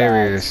sold the bag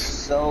hilarious.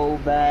 so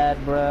bad,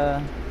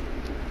 bruh.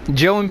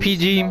 Joe and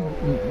PG,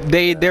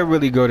 they're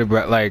really good,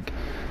 bro. Like,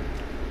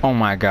 oh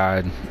my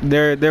god,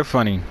 they're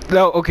funny.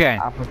 Oh, okay.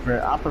 I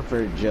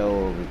prefer Joe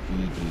over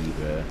PG,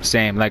 bruh.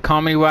 Same, like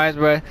comedy wise,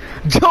 bro.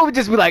 Joe would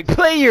just be like,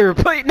 player,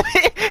 play.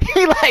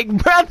 He like,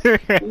 brother.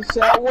 He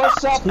said,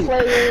 "What's up,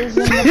 players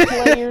in the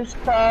Players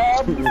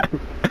Club?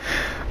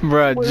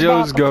 Bruh, We're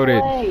Joe's about to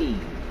goated. play."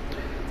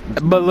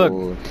 But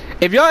look,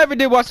 if y'all ever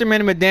did watch the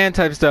Random Dan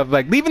type stuff,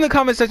 like leave in the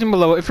comment section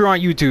below if you're on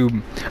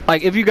YouTube.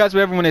 Like if you guys would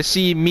ever want to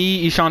see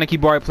me, Ishan, and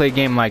Kibari play a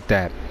game like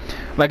that.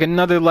 Like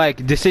another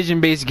like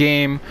decision-based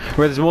game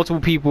where there's multiple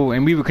people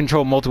and we would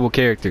control multiple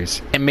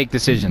characters and make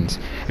decisions.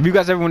 If you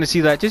guys ever want to see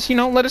that, just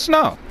let us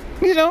know.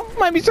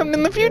 Might be something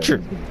in the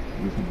future.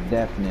 We could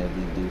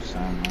definitely do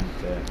something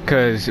like that.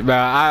 Cause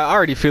I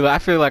already feel it. I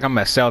feel like I'm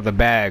gonna sell the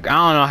bag. I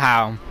don't know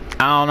how.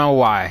 I don't know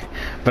why,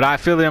 but I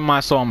feel it in my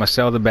soul. I'm gonna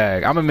sell the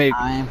bag. I'm gonna make.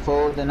 I am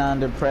folding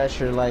under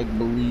pressure like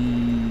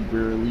Berleezy.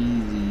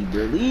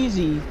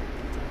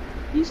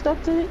 He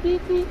stuck to he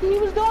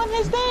was doing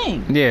his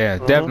thing. Yeah,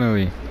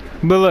 definitely.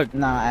 But look.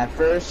 Nah, at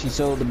first he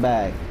sold the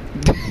bag.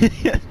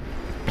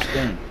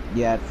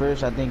 Yeah, at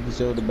first I think he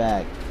sold the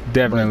bag.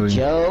 Definitely. But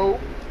Joe.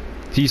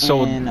 He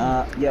sold and,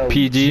 yo,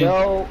 PG.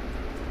 Joe,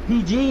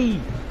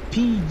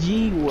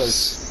 PG was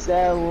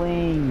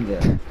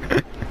selling.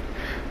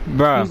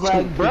 Bruh. He's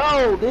like,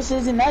 bro, this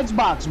isn't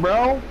Xbox,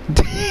 bro.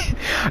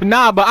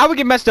 Nah, but I would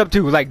get messed up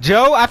too. Like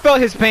Joe, I felt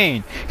his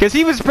pain because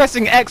he was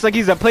pressing X like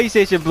he's a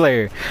PlayStation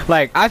player.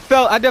 Like I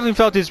definitely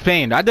felt his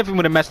pain. I definitely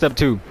would have messed up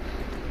too.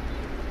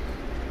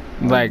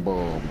 Like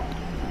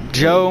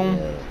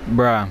Joe,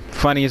 bruh,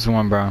 funniest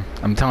one, bro.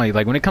 I'm telling you,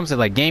 like when it comes to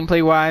like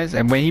gameplay wise,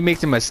 and when he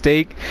makes a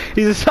mistake,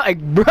 he's just like,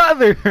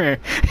 brother, and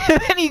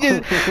then he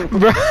just,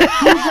 bro.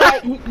 He's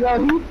like,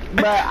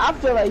 bruh, I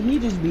feel like he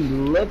just be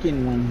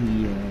looking when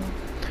he.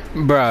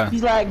 Bruh.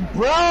 He's like,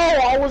 bro,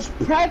 I was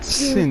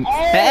pressing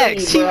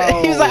X. He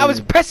was like, I was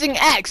pressing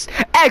X.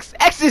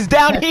 X is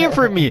down here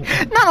for me,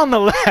 not on the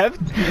left.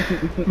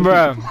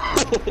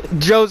 Bruh.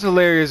 Joe's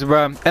hilarious,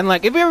 bruh. And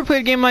like, if we ever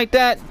played a game like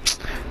that,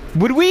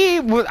 would we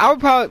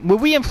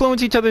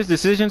influence each other's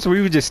decisions, or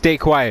we would just stay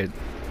quiet,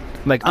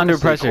 like under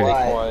pressure?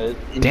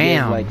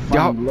 Damn, like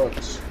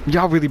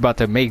y'all really about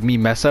to make me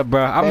mess up,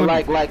 bruh. I'm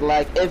like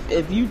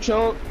if you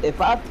chose, if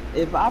I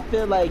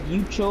feel like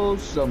you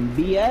chose some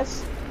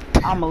BS.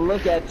 I'ma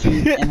look at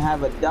you and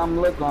have a dumb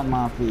look on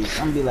my face.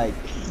 I'm be like,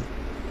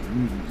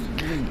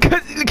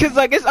 cause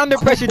like it's under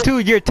pressure too.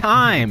 You're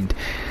timed.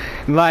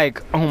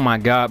 Like, oh my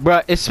god,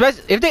 bro.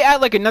 Especially if they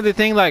add like another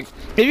thing, like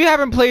if you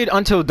haven't played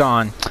Until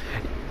Dawn.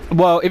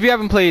 Well, if you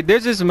haven't played,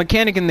 there's this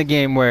mechanic in the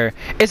game where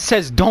it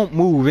says don't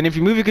move, and if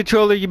you move your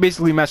controller, you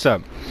basically mess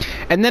up.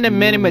 And then in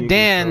Man and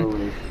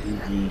Medan,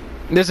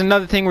 there's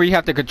another thing where you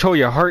have to control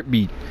your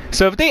heartbeat.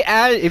 So if they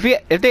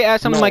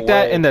add something like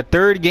that in the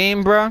third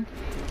game, bro.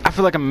 I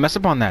feel like I'm gonna mess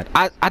up on that.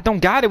 I don't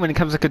got it when it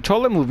comes to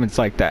controller movements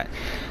like that.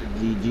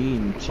 GG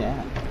in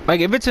chat. Like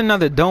if it's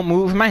another don't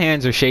move, my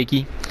hands are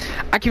shaky.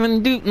 I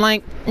can't do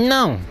like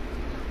no.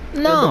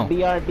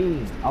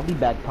 BRD. I'll be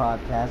back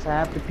podcast.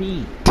 I have to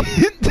pee.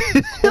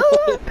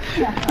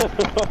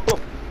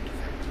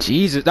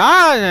 Jesus.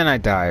 And I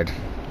died.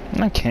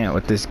 I can't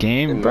with this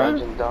game, bro.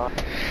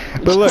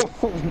 But look,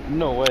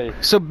 no way.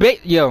 So,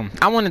 yo,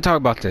 I want to talk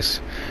about this,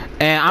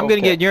 and I'm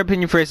gonna get your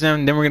opinion first,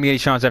 and then we're gonna get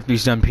Sean's after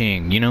he's done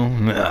peeing.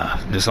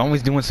 Just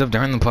always doing stuff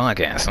during the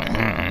podcast.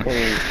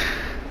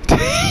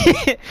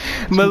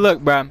 But look,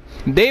 bro,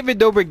 David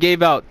Dobrik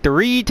gave out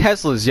 3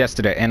 Teslas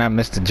yesterday, and I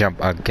missed the jump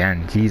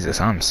again. Jesus,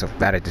 I'm so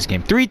bad at this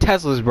game. 3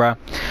 Teslas, bro.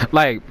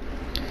 Like,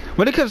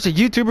 when it comes to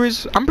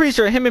YouTubers, I'm pretty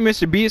sure him and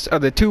Mr. Beast are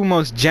the 2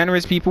 most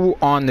generous people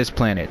on this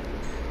planet.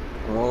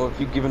 Well, if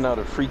you're giving out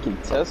a freaking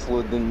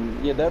Tesla, then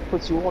yeah, that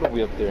puts you all the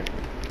way up there.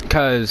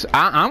 Cause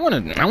I want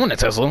a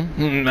Tesla.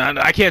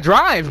 I can't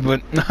drive,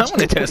 but I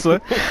want a Tesla.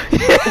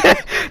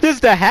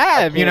 Just to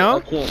have, you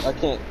know. I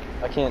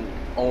can't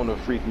own a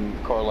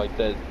freaking car like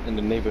that in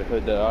the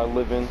neighborhood that I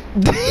live in.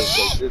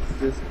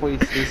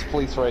 this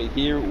place right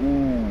here.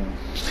 Ooh.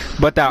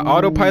 But that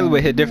autopilot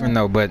would hit different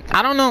though. But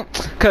I don't know,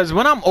 cause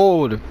when I'm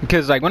old,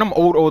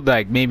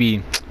 like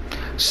maybe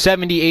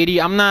 70,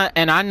 80, I'm not,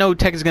 and I know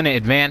tech is gonna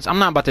advance. I'm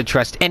not about to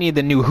trust any of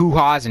the new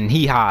hoo-ha's and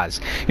hee-ha's.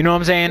 You know what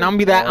I'm saying? I'm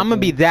gonna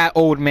be that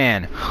old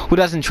man who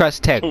doesn't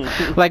trust tech.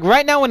 Like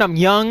right now when I'm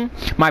young,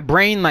 my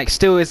brain like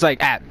still is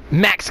like at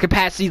max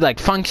capacity, like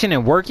function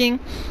and working.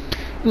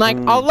 Like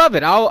I'll love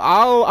it.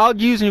 I'll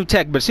use new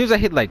tech, but as soon as I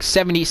hit like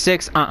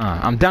 76,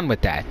 I'm done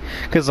with that.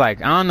 Cause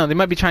like I don't know, they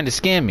might be trying to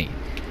scam me.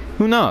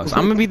 Who knows?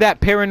 I'm gonna be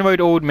that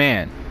paranoid old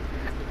man.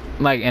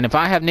 Like, and if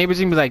I have neighbors,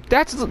 gonna be like,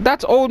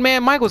 that's old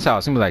man Michael's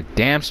house. And be like,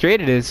 damn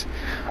straight it is.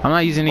 I'm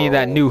not using any of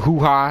that new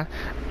hoo-ha.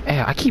 Hey,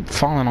 I keep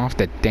falling off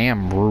the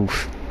damn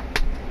roof.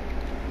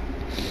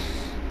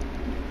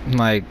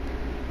 Like,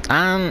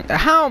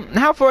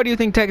 how far do you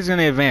think tech is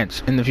gonna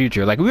advance in the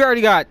future? Like, we already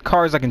got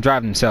cars that can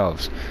drive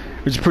themselves,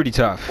 which is pretty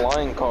tough.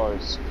 Flying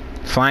cars.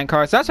 Flying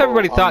cars. That's what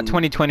everybody thought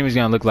 2020 was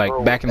gonna look like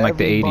back in like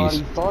the 80s.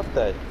 Everybody thought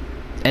that.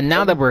 And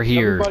now that we're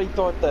here, Everybody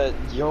thought that,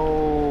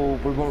 yo,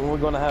 we're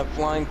gonna have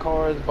flying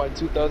cars by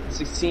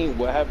 2016.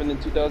 What happened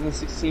in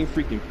 2016?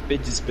 Freaking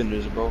fidget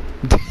spinners, bro.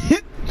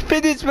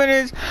 fidget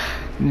spinners,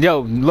 yo,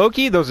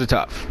 low-key, those are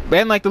tough.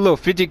 And like the little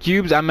fidget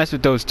cubes, I mess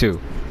with those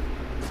too.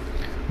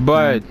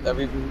 But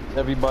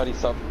Everybody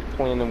stopped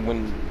playing them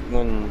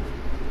when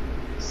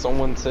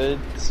someone said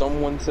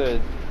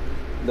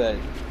that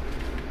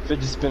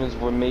fidget spinners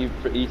were made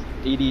for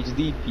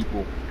ADHD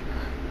people.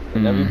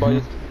 And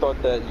everybody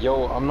thought that,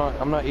 yo, I'm not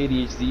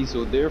ADHD,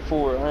 so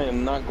therefore I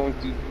am not going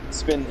to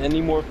spin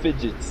any more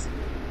fidgets.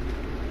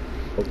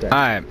 Okay.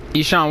 alright,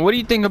 Ishan, what do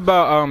you think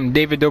about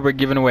David Dobrik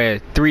giving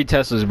away 3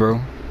 Teslas, bro?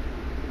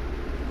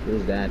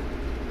 Who's that?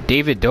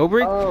 David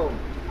Dobrik? Oh,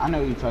 I know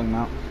who you're talking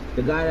about.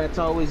 The guy that's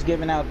always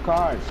giving out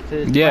cars to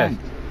his Yeah.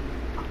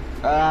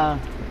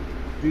 friends.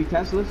 3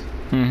 Teslas?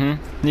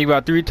 He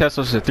got 3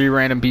 Teslas to 3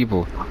 random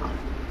people.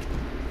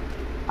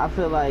 I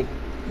feel like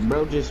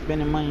bro just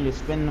spending money to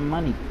spend the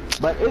money.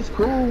 But it's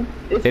cool.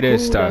 It's It cool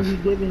is tough.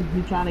 that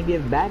he trying to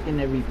give back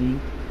and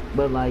everything.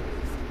 But like,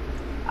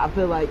 I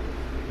feel like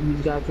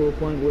he's got to a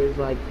point where it's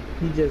like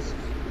he just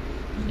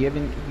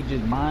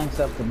buying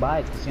stuff to buy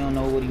it because he don't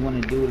know what he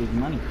want to do with his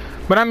money.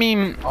 But I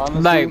mean,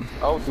 Honestly, like,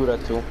 I would do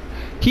that too.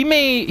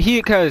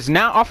 because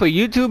now off of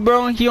YouTube,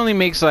 bro, he only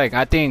makes like,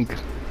 I think,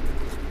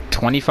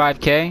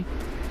 25K.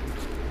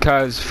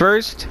 Cause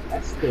first,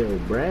 That's still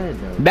bread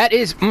though. that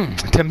is,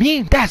 to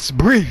me, that's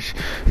breach.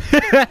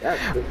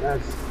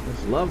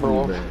 That's lovely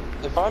Bro, bread.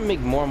 if I make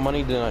more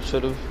money than I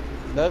should have,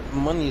 that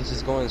money is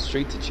just going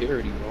straight to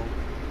charity, bro.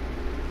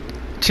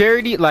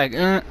 Charity, like,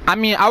 I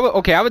mean, I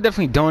would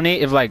definitely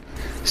donate if like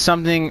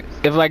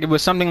it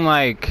was something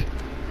like,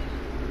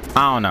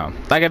 I don't know,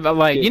 like if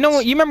like, you know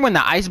what, you remember when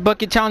the ice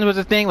bucket challenge was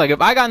a thing? Like if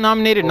I got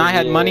nominated and I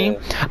had money,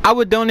 I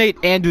would donate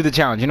and do the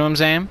challenge. You know what I'm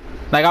saying?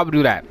 Like I would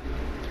do that.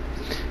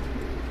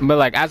 But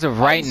like as of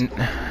right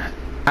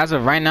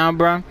now,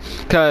 bro,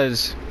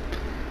 cause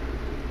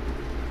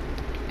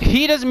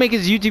he doesn't make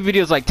his YouTube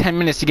videos like 10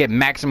 minutes to get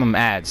maximum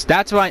ads.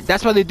 That's why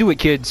they do it,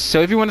 kids.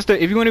 So if you want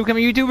to become a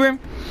YouTuber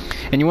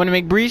and you want to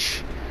make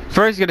breach,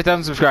 first get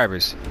 1,000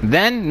 subscribers.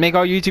 Then make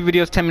all YouTube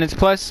videos 10 minutes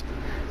plus,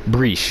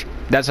 breach.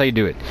 That's how you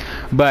do it.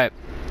 But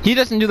he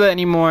doesn't do that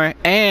anymore,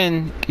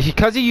 and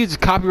because he uses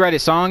copyrighted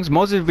songs,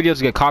 most of his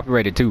videos get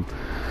copyrighted too.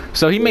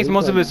 So he makes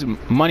most of his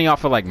money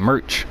off of like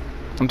merch.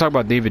 I'm talking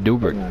about David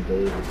Dobrik.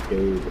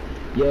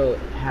 Yo,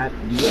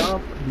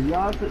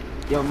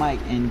 yo, Mike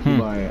and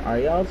Kubari, are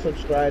y'all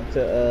subscribed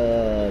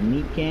to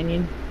Meat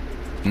Canyon?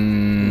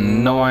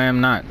 No, I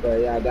am not. But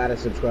yeah, I gotta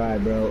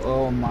subscribe, bro.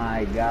 Oh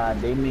my god,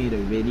 they made a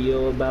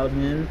video about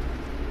him,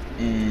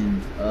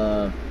 and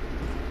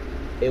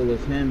it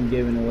was him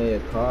giving away a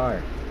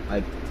car,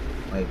 like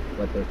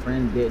but the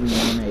friend didn't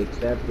want to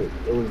accept it.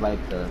 It was like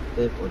the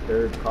 5th or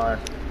 3rd car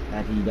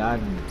that he got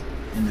him,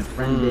 and the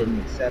friend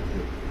didn't accept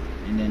it.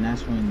 And then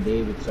that's when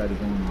David started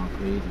going all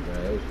crazy, bro.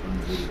 It was a fun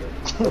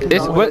video.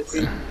 It's what?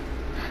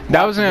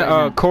 That was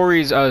in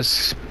Corey's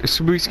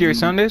Spooky Scary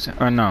Sundays,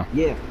 or no?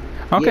 Yeah.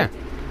 Okay. Yeah.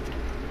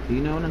 Do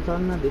you know what I'm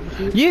talking about? Did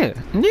you see it?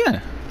 Yeah.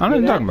 I know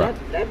what you're talking about.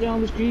 That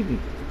John was creepy.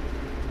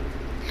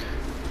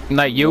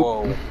 Like you.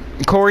 Whoa.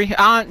 Corey,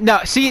 no,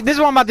 see, this is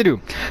what I'm about to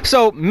do.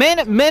 So,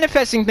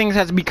 manifesting things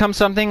has become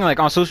something, like,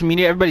 on social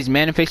media. Everybody's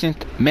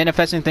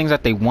manifesting things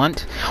that they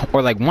want,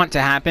 or, like, want to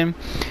happen,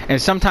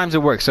 and sometimes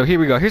it works. So, here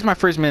we go. Here's my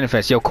first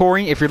manifest. Yo,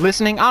 Corey, if you're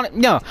listening,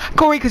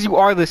 Corey, because you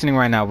are listening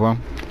right now, bro.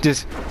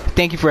 Just,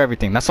 thank you for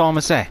everything. That's all I'm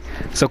going to say.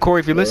 So, Corey,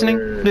 if you're listening,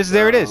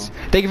 there it is.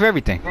 Thank you for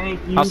everything. Thank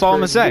you. That's all I'm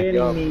going to say.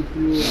 Getting me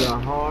through the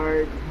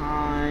hard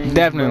times.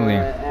 Definitely.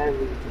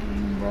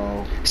 Everything,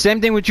 bro.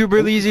 Same thing with you,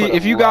 Berleezy.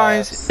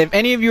 If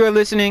any of you are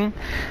listening,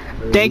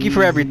 thank you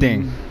for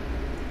everything.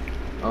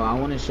 Oh, I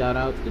want to shout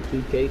out the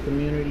 2K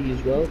community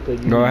as well.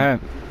 Go ahead.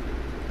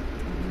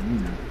 You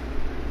know.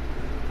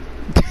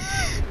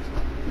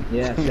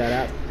 Yeah, shout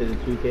out to the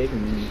 2K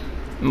community.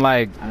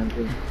 Like, I don't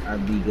think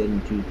I'd be good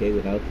in 2K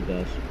without you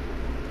guys.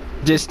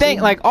 just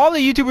think, like, all the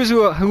YouTubers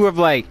who have,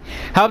 like,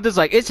 helped us,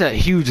 like, it's a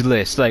huge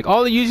list. Like,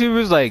 all the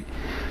YouTubers, like,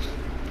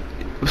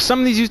 some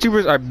of these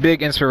YouTubers are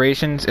big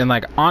inspirations, and,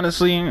 like,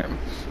 honestly,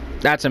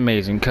 that's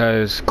amazing.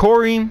 Cause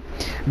Corey,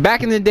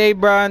 back in the day,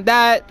 bro,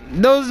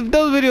 those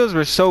videos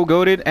were so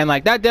goated, and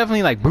like that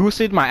definitely like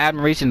boosted my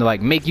admiration to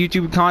like make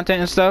YouTube content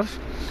and stuff.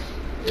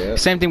 Yeah.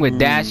 Same thing with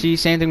Dashy,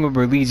 same thing with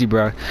Berleezy,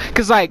 bro.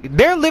 Cause like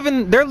they're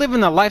living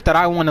the life that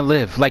I want to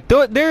live. Like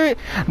they're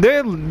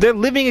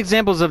living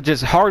examples of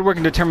just hard work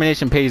and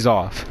determination pays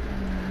off.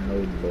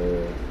 No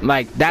bull.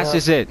 Like that's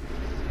just it.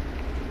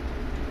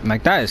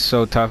 Like that is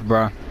so tough,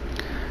 bro.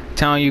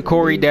 Telling you,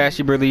 Corey,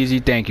 Dashy,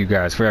 Berleezy, thank you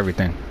guys for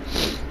everything.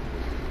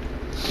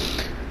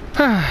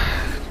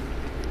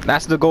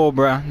 That's the goal,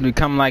 bro.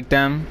 Become like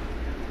them.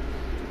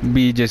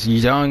 Be just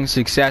young,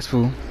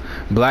 successful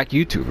black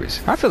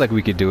YouTubers. I feel like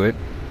we could do it.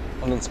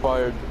 And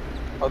inspired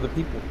other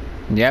people.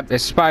 Yep,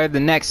 inspire the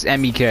next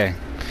MEK.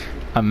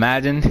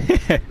 Imagine.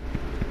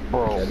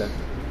 Bro.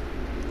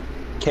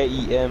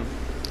 KEM.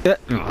 Yeah,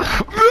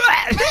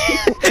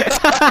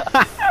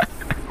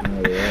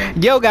 Oh, yeah.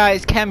 Yo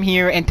guys, Kem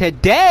here, and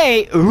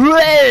today, ew.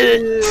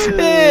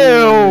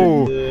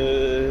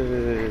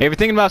 If you're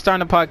thinking about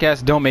starting a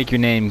podcast, don't make your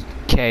name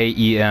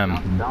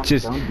K-E-M.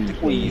 Just Don't be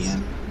please.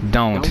 Ken.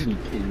 don't. Don't be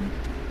Ken.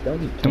 Don't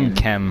be Don't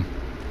Ken.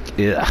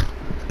 Kem. Ugh.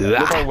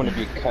 Nobody Ugh. want to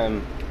be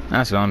Chem.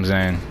 That's what I'm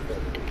saying.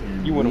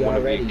 You wouldn't We wanna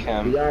be already-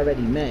 Ken. We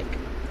already met.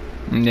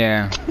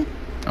 Yeah.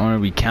 I want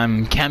to be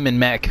Kem and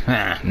Mech.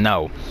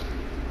 No.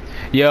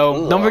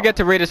 Yo, don't forget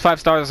to rate us 5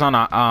 stars on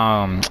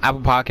Apple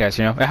Podcasts.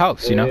 You know, it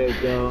helps. You know, There you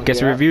go. get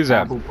some reviews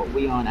up.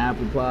 We on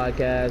Apple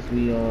Podcasts.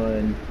 We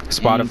on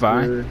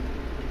Spotify. Anchor,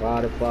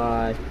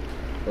 Spotify.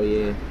 Oh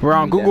yeah. We're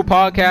on We Google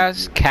definitely-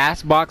 Podcasts,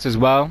 Castbox as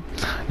well.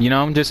 You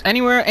know, just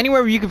anywhere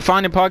you can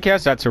find a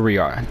podcast, that's where we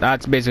are.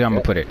 That's basically how I'm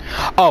gonna put it.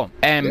 Oh,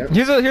 and Yep.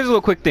 here's a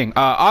little quick thing.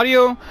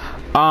 Audio,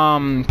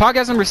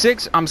 podcast number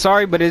 6. I'm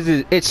sorry, but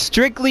it's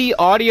strictly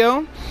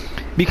audio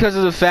because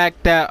of the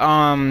fact that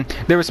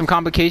there were some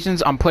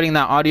complications on putting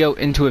that audio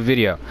into a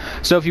video.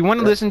 So if you want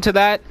to listen to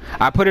that,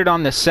 I put it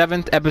on the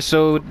 7th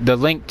episode. The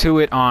link to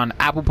it on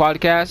Apple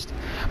Podcast.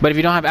 But if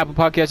you don't have Apple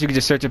Podcasts, you can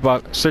just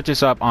search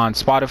us up on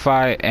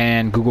Spotify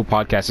and Google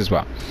Podcasts as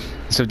well.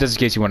 So just in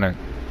case you want to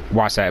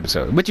watch that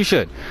episode, which you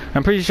should.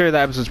 I'm pretty sure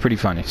that episode's pretty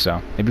funny.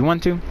 So if you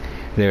want to,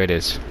 there it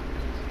is.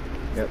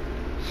 Yep.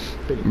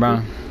 Pretty Bro,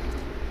 cool.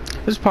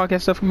 this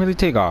podcast stuff can really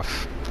take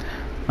off.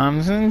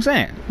 I'm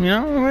saying, you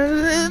know,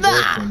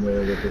 Go somewhere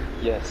with it.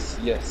 Yes.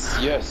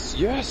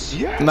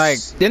 like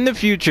in the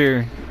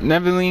future,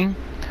 definitely.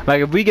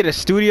 Like if we get a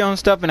studio and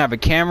stuff and have a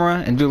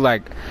camera and do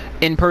like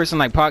in person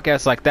like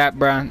podcasts like that,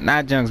 bro,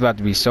 that junk's about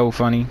to be so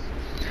funny.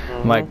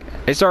 Like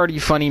it's already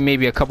funny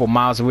maybe a couple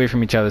miles away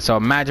from each other. So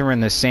imagine we're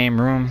in the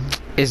same room.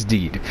 It's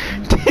deed.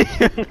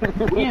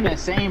 We in the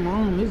same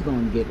room. It's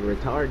gonna get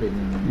retarded.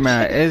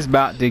 Man, it's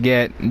about to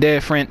get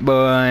different,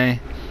 boy.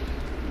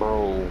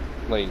 bro.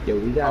 Like, Yo,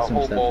 we I got some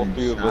hope stuff all in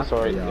 3 of us stock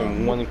are for y'all.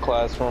 in one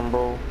classroom,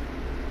 bro.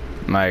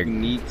 Like We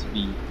need to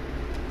be.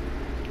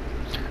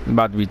 it's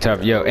about to be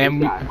tough, yo. And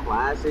we got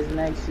classes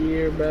next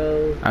year,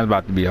 bro. that's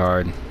about to be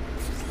hard.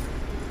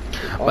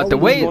 All the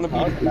we way-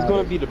 gonna It's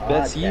gonna be the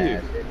best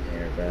year.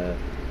 Bro.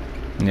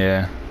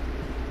 Yeah.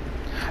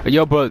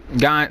 Yo, but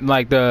guy,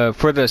 like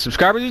for the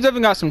subscribers, we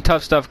definitely got some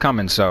tough stuff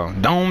coming. So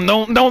don't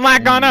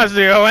lack on us,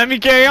 yo.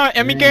 MEK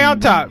on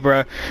top,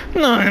 bro. A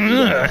lot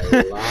of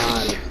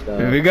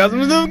stuff. We got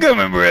some stuff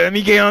coming, bro.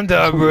 MEK on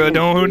top, bro.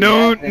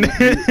 Don't. We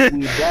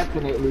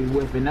definitely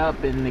whipping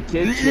up in the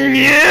kitchen.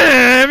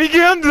 Yeah, MEK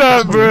on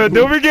top, bro.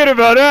 Don't forget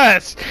about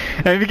us.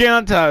 MEK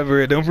on top,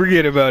 bro. Don't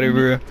forget about it,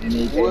 bro.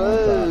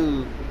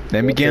 Whoa.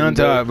 MEK on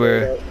top,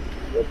 bro.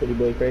 What pretty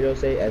boy Fredo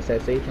say?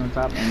 SSH on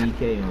top,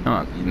 MEK on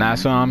top.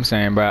 That's what I'm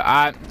saying, bro.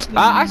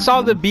 I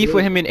saw the beef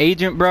with him and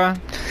Agent, bro.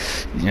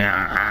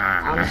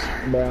 Yeah.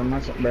 Bro,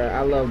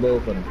 I love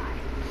both of them.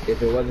 If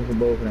it wasn't for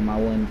both of them, I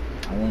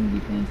wouldn't be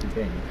playing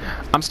 2K.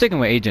 I'm sticking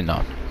with Agent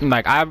though.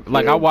 I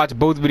watch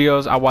both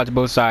videos. I watch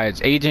both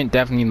sides. Agent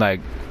definitely like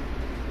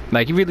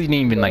he really didn't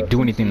even like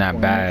do anything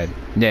that bad.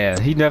 Yeah,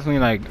 he definitely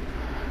like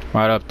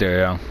right up there,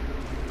 yo.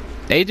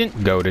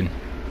 Agent golden.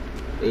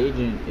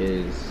 Agent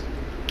is.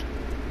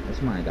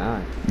 That's my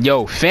guy.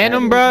 Yo,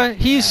 Phantom, bruh,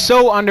 he's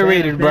so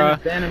underrated, bruh.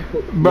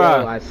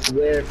 Bruh. Yo, I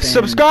swear. Phantom's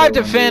Subscribe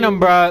so to Phantom,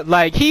 underrated. bruh.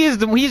 Like he's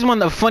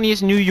one of the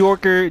funniest New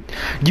Yorker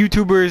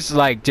YouTubers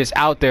like just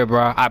out there,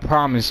 bruh. I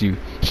promise you,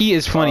 he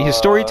is funny. His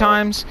story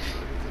times,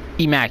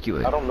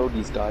 immaculate. I don't know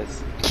these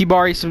guys.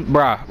 Kibari,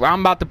 bruh, I'm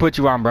about to put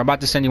you on, bruh. I'm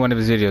about to send you one of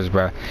his videos,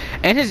 bruh.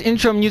 And his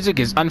intro music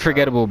is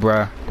unforgettable,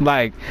 bruh.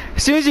 Like,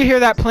 as soon as you hear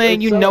that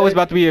playing, you know it's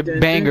about to be a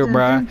banger,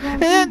 bruh.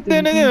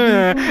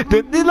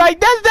 Like,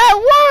 does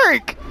that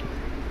work?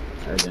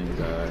 I think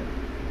it's alright.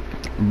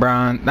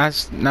 Bruh,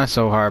 that's not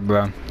so hard,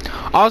 bruh.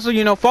 Also,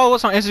 you know, follow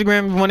us on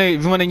Instagram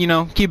if you wanna, you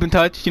know, keep in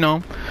touch, you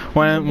know.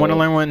 Wanna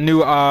learn what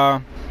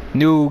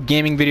new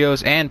gaming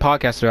videos and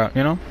podcasts are out,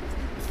 you know?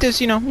 Just,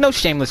 you know, no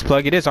shameless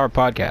plug. It is our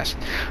podcast.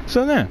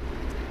 So there.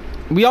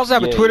 We also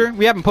have a Yeah. Twitter.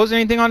 We haven't posted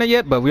anything on it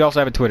yet, but we also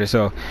have a Twitter.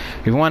 So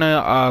if you want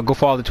to go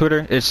follow the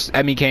Twitter, it's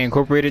MEK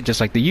Incorporated, just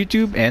like the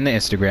YouTube and the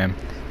Instagram.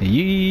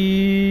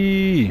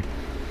 Yee.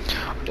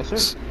 Yes,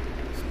 sir.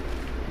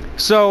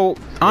 So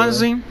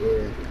honestly,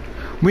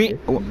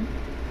 Yeah.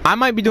 I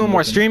might be doing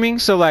more streaming.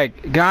 So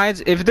like,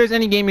 guys, if there's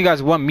any game you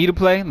guys want me to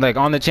play, like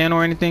on the channel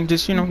or anything,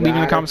 just, you know, leave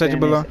in the comment section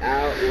below.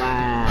 Out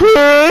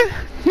loud.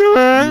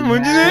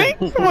 What'd you say?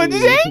 What'd you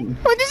say?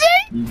 What'd you say?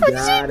 You What'd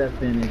you say? gotta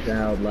finish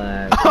out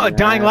loud. Oh, You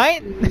Dying have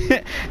Light?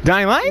 to.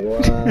 Dying Light?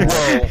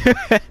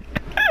 What?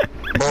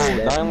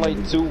 Bro, Dying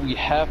Light 2, we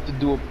have to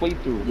do a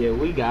playthrough. Yeah,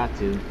 we got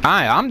to.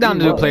 Alright, I'm down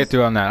to do a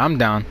playthrough on that. I'm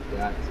down.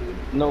 Got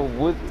to. No,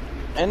 with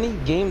any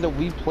game that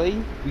we play,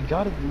 we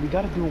gotta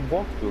do a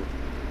walkthrough.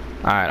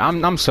 Alright,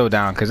 I'm so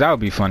down, because that would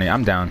be funny.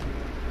 I'm down.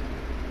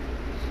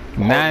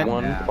 Part That,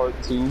 1, Yeah. part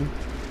 2.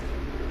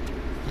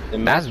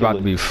 that's about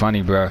to be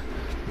funny, bro.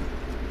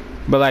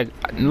 But like,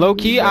 low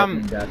key,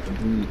 I'm Got the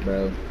heat,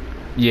 bro.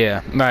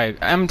 yeah, like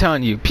I'm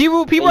telling you,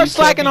 people And are you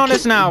slacking can't on be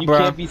us now, you bro.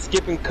 can't be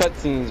skipping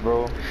cutscenes,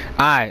 bro.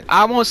 Alright,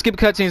 I won't skip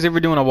cutscenes if we're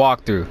doing a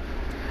walkthrough.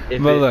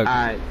 If But it, look.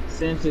 alright,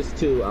 since it's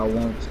 2, I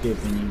won't skip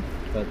any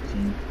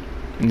cutscene.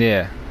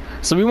 Yeah.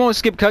 So we won't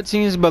skip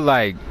cutscenes, but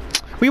like,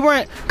 we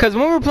weren't, cause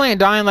when we were playing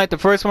Dying Light, the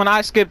first one,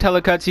 I skipped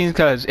hella cutscenes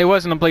cause it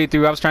wasn't a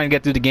playthrough. I was trying to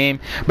get through the game,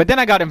 but then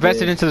I got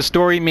invested into the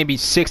story, maybe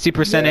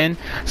 60% in.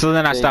 So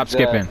then I stopped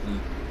skipping.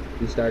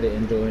 We started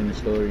enjoying the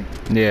story.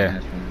 Yeah.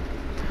 That's when-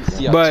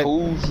 See, I But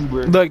told you,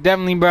 bro. look,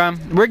 definitely, bro.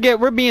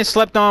 We're being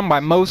slept on by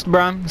most,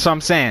 bro. So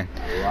I'm saying,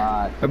 A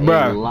lot.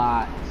 Bruh. A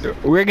lot.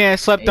 we're getting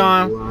slept A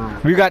on.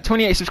 lot. We got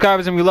 28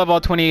 subscribers and we love all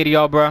 28 of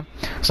y'all, bro.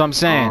 So I'm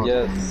saying,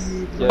 Yes.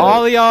 Yes.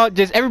 all of y'all,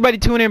 just everybody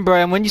tune in, bro.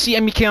 And when you see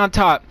MEK on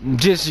top,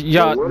 just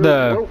y'all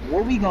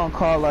What we gonna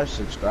call our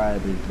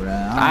subscribers, bro?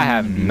 I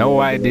have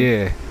no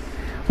idea.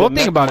 Well,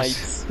 think about it.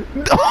 Mites.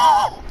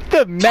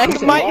 The mech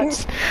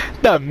mics?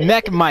 The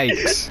mech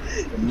mics.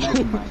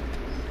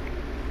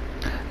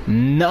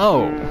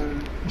 No.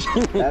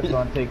 That's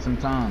gonna take some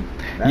time.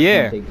 That's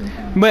Yeah. gonna take some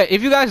time. But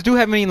if you guys do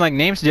have any like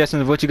name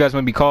suggestions of what you guys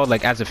want to be called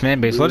like as a fan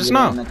base, let us Leave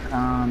it in know. the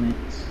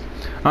comments.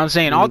 I'm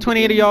saying all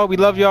 28 of y'all, we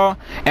love y'all.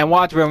 And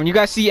watch, bro, when you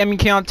guys see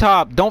MEK on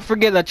top, don't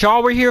forget that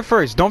y'all were here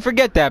first. Don't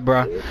forget that,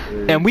 bro.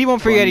 And we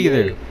won't forget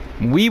either.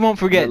 We won't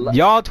forget.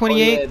 Y'all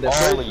 28. Oh, yeah,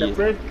 All of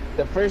you.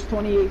 the first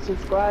 28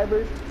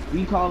 subscribers,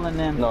 we calling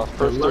them No,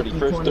 first the 30, lucky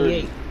first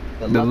 28.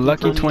 The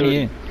lucky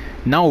 28.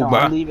 No, No, bro.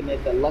 I'm leaving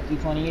it the lucky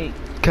 28.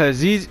 Cause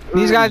these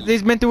guys,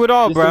 they've been through it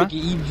all, Just bro. make it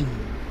even.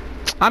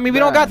 I mean, we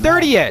don't got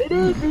 30 yet. It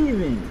is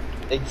even.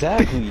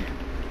 Exactly.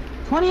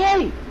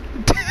 28.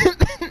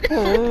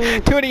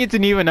 28's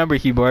an even number,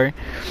 keyboard.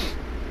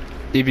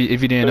 If you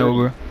didn't know,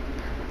 bro.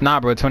 Nah,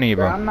 bro, 28,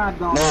 Bro, bro. I'm not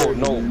going.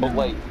 No, but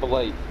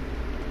like,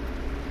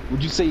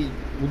 would you say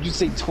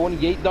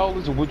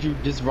 $28 or would you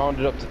just round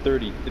it up to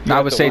 30? If you I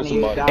had would to say owe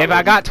somebody? if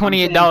I got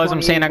 $28,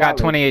 I'm saying I got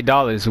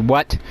 $28.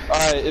 What?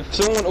 Alright, if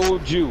someone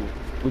owed you,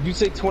 would you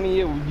say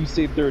 28 or would you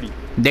say 30?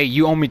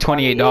 You owe me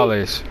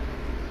 $28.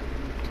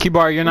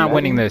 Keyboard, you're not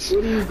winning this.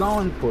 What are you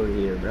going for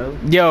here, bro?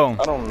 Yo,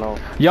 I don't know.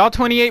 y'all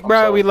 28, bro.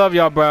 sorry. We love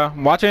y'all, bro.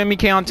 Watch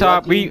MEK on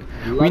top. We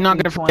not Lucky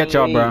gonna forget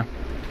y'all, bro.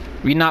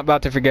 28. We not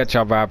about to forget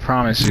y'all, bro. I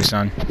promise you,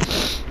 son.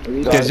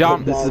 We Cause gotta y'all-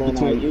 put This that is in our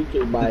between-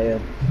 YouTube bio.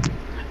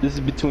 This is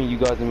between you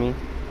guys and me.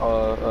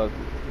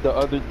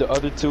 The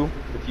other two,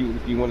 if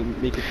you want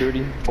to make it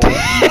 30.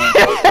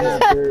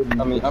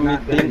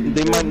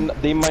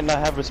 they might not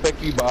have respect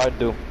for you, but I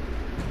do.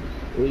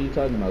 What are you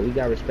talking about? We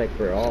got respect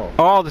for all.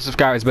 All the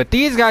subscribers, but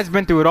these guys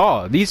been through it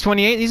all. These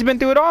 28, he's been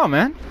through it all,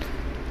 man.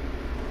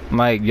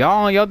 Like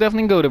y'all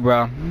definitely go to,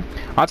 bro.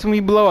 Until we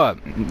blow up,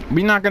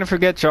 we not gonna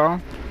forget y'all.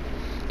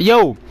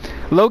 Yo,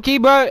 low key,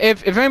 bro.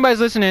 If anybody's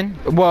listening,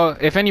 well,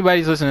 if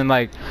anybody's listening,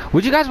 like,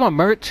 would you guys want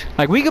merch?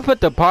 Like, we could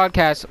put the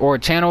podcast or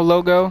channel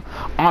logo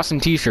on some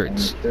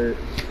T-shirts.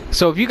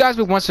 So if you guys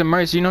would want some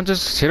merch, you know,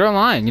 just hit our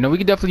line. You know, we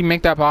could definitely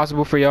make that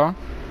possible for y'all.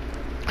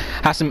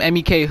 Have some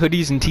MEK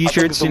hoodies and I think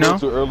T-shirts, it's a you little know.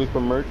 too early for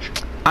merch.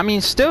 I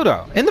mean, still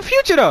though, in the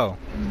future though.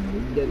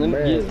 Yeah,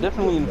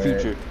 definitely in the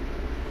future.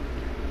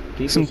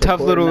 People Some tough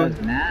supporting little-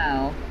 us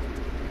now.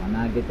 Why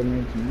not get the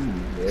merch now?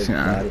 There's a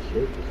lot of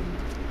shit or something.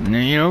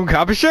 You know,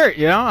 cop a shirt.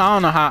 You know, I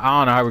don't know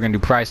how we're gonna do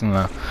pricing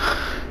though.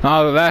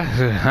 Oh,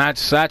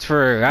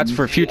 that's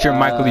for future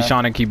Michael Lee,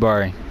 Sean, and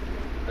Kibari.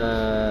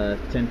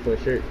 10 for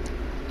a shirt.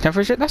 10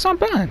 for a shirt. That's not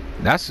bad.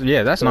 That's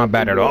not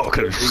bad at all.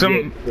 Cause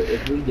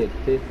If we get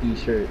 50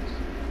 shirts,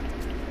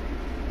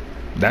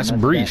 that's a how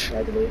much breach.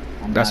 that, by the way?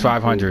 I'm That's not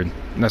included.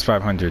 500. That's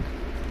 500.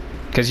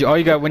 Cause all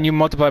you got when you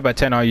multiply by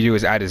 10, all you do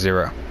is add a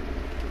 0.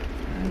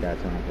 I ain't got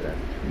time for that.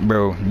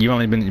 Bro, you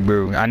only been,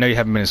 bro. I know you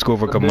haven't been in school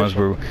for a couple months,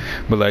 bro.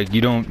 But like,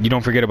 you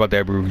don't forget about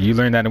that, bro. You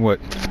learned that in what,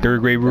 3rd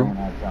grade, bro? Don't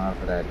have time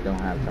for that. Don't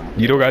have time.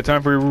 You don't got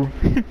time for it, bro.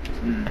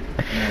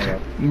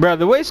 Bro,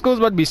 the way school's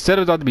about to be set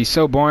is about to be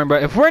so boring, bro.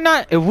 If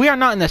we are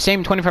not in the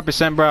same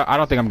 25%, bro, I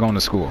don't think I'm going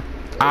to school.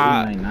 We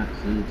might not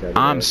see each other.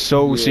 I'm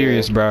so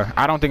serious, bro.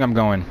 I don't think I'm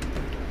going.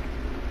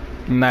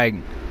 Like,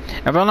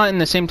 if I'm not in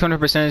the same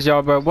 20% as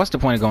y'all, bro, what's the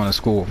point of going to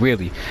school,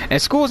 really?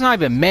 And school's not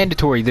even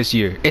mandatory this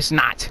year. It's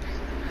not.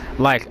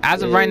 Like,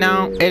 as of right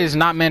now, it is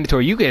not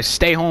mandatory. You can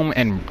stay home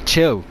and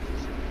chill.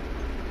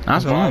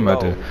 That's what I'm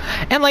about to.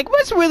 And like,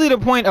 what's really the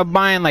point of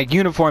buying like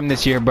uniform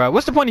this year, bro?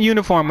 What's the point of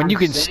uniform when you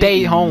can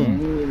stay home?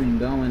 You even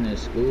going to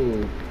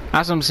school.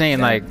 That's what I'm saying.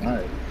 Like,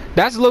 Right.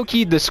 that's low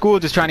key the school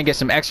just trying to get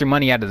some extra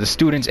money out of the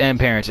students and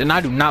parents, and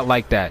I do not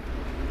like that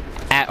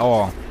at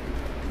all.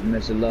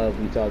 Mr. Love,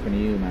 we talking to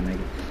you, my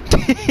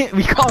nigga.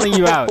 We calling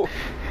you out.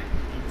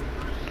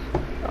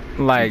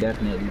 Like,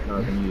 Definitely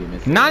talking to you,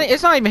 Mr. not. Love.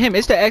 It's not even him.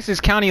 It's the Essex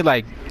County.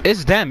 Like,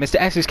 it's them. It's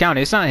the Essex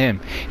County. It's not him.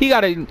 He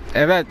gotta.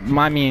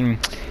 I mean,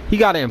 he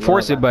gotta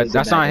enforce Love, it, I but take it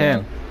that's not back, him.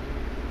 Love.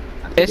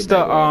 I take It's it the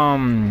back,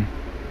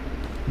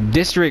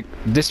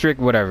 Love. district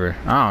whatever.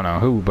 I don't know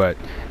who, but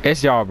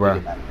it's y'all, bro.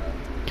 Take it back,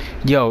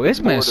 Love. Yo, it's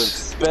been. Board of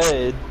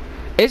Sped.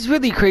 It's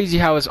really crazy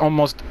how it's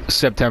almost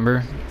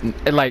September.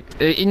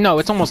 No,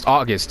 it's almost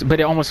August, but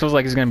it almost feels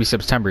like it's gonna be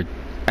September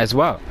as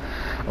well.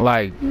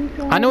 Like,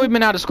 I know we've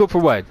been out of school for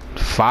what,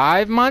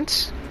 5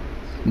 months,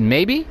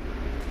 maybe?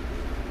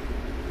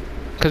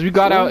 Because we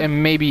got out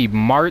in maybe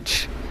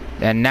March,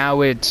 and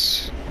now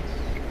it's.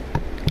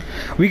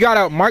 We got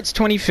out March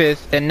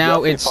 25th, and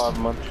now Yeah, it's 5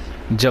 months.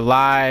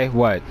 July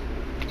what?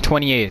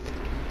 28th.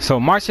 So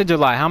March to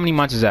July, how many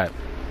months is that?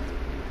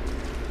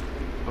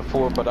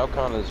 Before, but I'll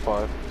count it as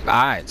 5.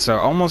 Alright, so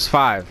almost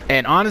 5.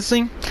 And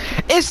honestly,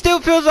 it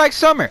still feels like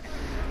summer.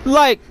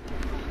 Like,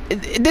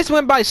 this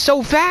went by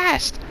so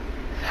fast.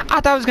 I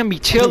thought it was gonna be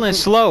chill and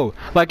slow.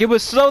 Like, it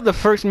was slow the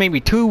first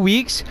maybe 2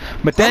 weeks,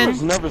 but then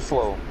Summer's never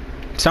slow.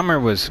 summer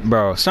was,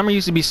 bro. Summer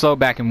used to be slow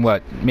back in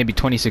what, maybe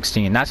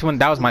 2016. That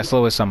was my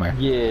slowest summer.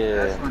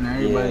 Yeah. That's when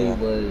everybody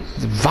was.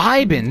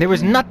 Vibing. There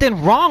was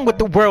nothing wrong with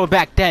the world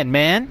back then,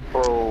 man.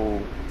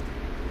 Bro.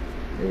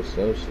 It was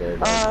so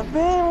sad. I've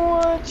been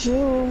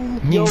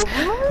watching. Yeah. Yo,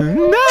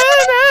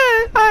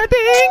 I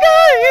think I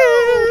am.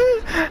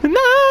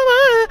 No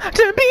one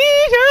to be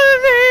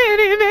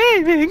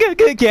your baby.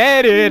 Could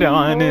get it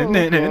on.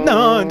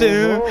 No,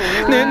 do.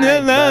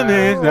 Love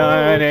is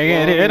not to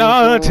get it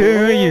all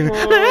to you.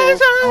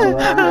 That's all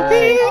I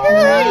think I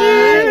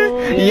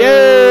am.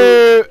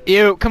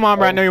 Yo, come on,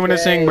 bro. I know you wanna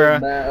sing, bro.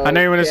 I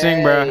know you wanna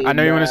sing, bro. I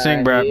know you wanna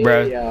sing, bro.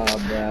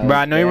 Bro,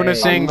 I know you wanna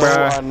sing, bro.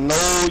 I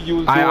know you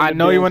was doing I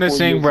know you wanna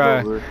sing, bro.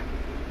 I know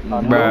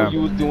Bruh.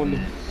 you was doing the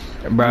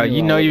Bro,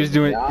 you know you was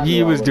doing. Y'all He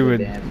knew I was a doing.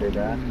 dancer,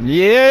 bro.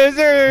 Yes, Nah,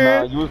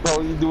 sir. you was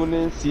probably doing it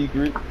in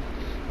secret.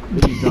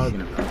 What are you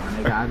talking about, my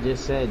nigga? I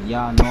just said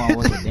y'all know I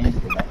was a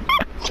dancer.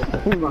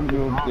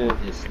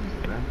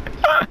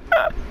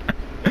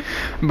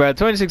 Bro,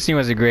 2016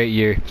 was a great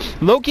year.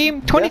 Low-key,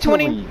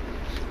 2020, Definitely.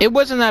 it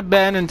wasn't that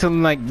bad until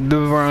like the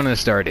Corona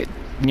started.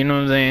 You know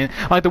what I'm saying?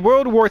 Like the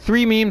World War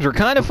III memes were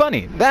kind of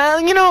funny.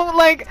 You know,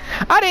 like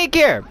I didn't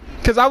care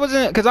because I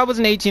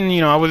wasn't 18.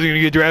 You know, I wasn't gonna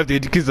get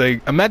drafted because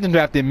like imagine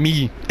drafting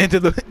me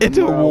into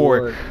a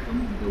war.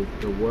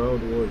 The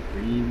World War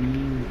III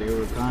memes, they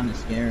were kind of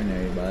scaring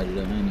everybody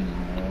though anyway.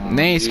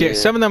 They ain't scared.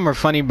 Yeah. Some of them are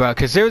funny, bro.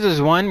 Cause there was this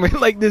one where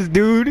like this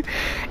dude,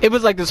 it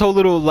was like this whole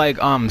little like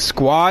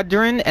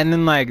squadron, and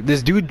then like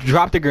this dude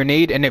dropped a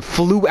grenade and it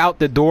flew out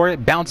the door,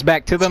 it bounced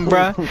back to them,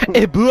 bro.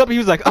 It blew up. He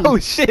was like, "Oh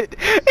shit!"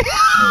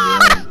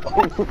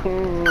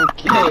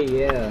 Okay,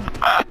 yeah.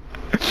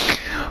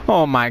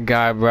 Oh my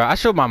god, bro. I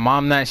showed my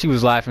mom that. She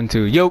was laughing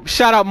too. Yo,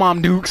 shout out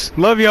Mom Dukes.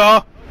 Love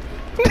y'all.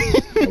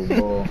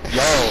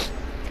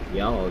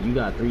 Yo, you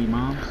got 3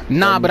 moms?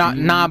 Nah, but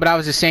I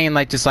was just saying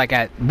like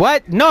at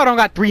what? No, I don't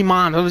got 3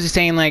 moms. I was just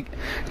saying like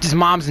just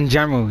moms in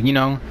general, you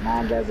know.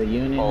 Moms as a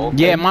unit? Oh, okay.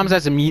 Yeah, moms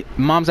as a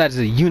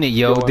unit,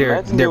 yo. They're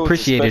imagine there was a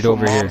appreciated special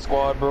over mom here.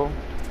 Squad, bro.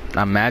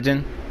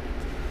 Imagine.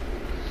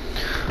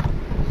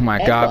 Oh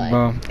my god,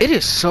 bro. It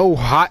is so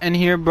hot in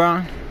here,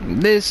 bro.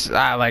 This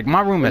like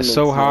my room is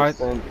so hot.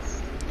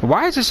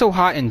 Why is it so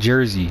hot in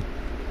Jersey?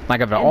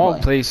 Like of all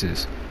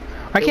places.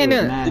 I can't.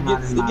 It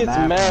gets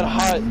mad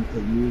hot.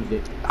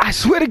 I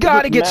swear to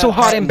God, it gets so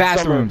hot in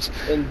bathrooms.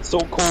 And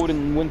so cold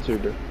in winter,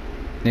 bro.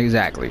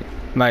 Exactly.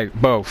 Like,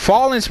 bro,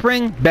 fall and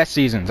spring, best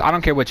seasons. I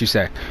don't care what you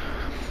say.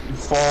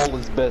 Fall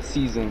is best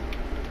season.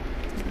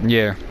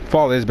 Yeah,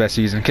 fall is best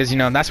season because you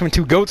know that's when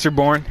 2 goats are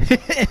born.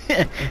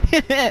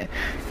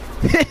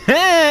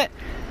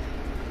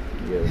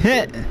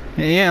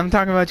 Yeah, I'm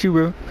talking about you,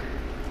 bro,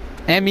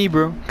 and me,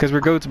 bro, because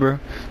we're goats, bro.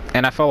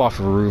 And I fell off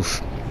a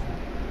roof.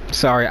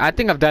 Sorry, I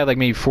think I've died like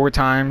maybe 4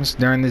 times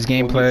during this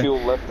When gameplay. you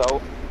feel left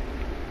out.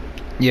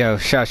 Yo,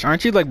 shush.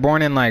 Aren't you like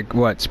born in like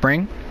what,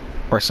 spring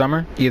or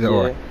summer? Either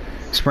or.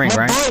 Spring,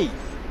 My right? bite.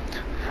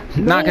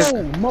 Nah,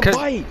 My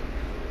bite.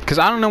 Cause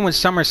I don't know when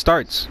summer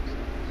starts.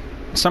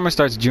 Summer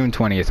starts June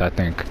 20th, I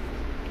think.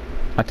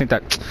 I think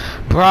that.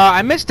 Bruh,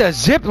 I missed a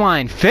zip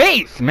line.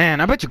 Faith,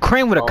 man. I bet you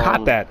Crane would have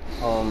caught that.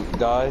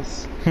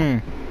 Guys.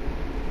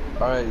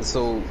 Alright,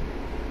 so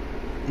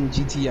in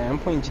GTA, I'm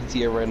playing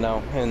GTA right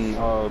now, and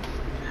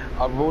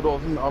I rode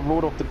off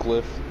the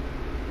cliff.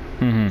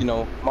 You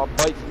know, my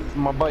bike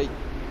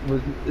was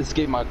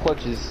escaped my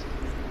clutches.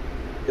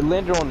 It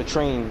landed on the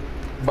train,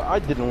 but I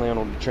didn't land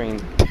on the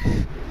train.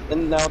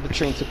 And now the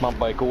train took my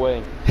bike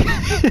away.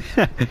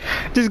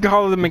 Just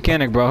call the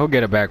mechanic, bro. He'll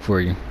get it back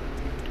for you.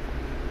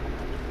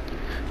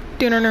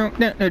 Ooh.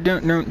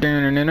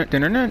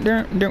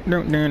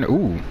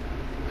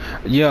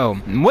 Yo,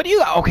 what do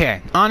you?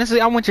 Okay, honestly,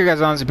 I want your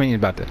guys' honest opinion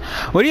about this.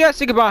 What do you guys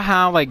think about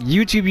how like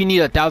YouTube, you need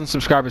 1,000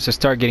 subscribers to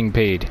start getting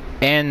paid,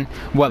 and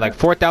what like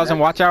 4,000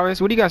 watch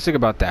hours? What do you guys think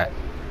about that?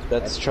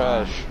 That's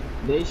trash.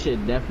 They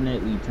should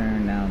definitely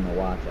turn down the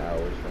watch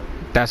hours.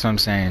 That's what I'm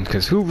saying.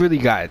 Cause who really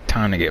got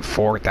time to get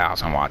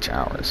 4,000 watch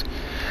hours?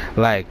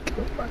 Like,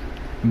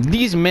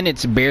 these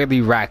minutes barely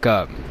rack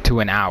up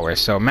to an hour.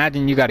 So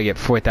imagine you got to get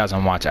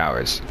 4,000 watch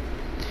hours,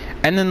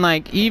 and then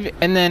like if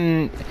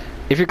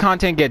your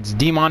content gets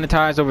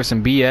demonetized over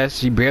some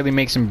BS, you barely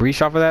make some breach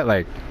off of that.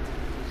 Like,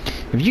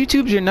 if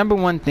YouTube's your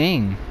 #1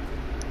 thing,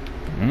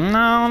 I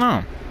don't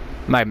know.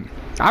 Like,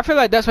 I feel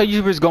like that's why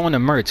YouTubers go into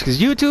merch, because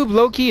YouTube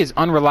low-key is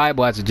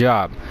unreliable as a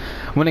job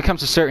when it comes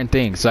to certain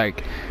things.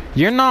 Like,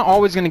 you're not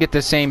always gonna get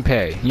the same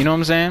pay. You know what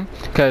I'm saying?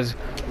 Because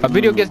a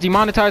video gets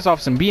demonetized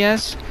off some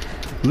BS,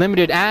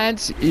 limited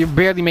ads, you're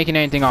barely making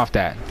anything off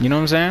that. You know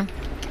what I'm saying?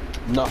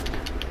 No.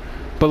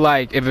 But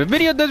like, if a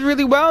video does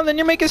really well, then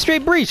you're making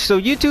straight breach. So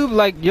YouTube,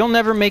 like, you'll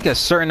never make a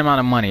certain amount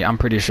of money, I'm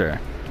pretty sure.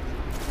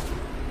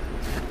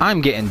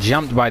 I'm getting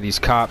jumped by these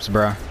cops,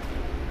 bruh.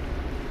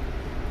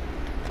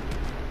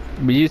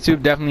 But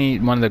YouTube definitely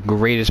one of the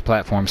greatest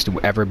platforms to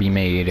ever be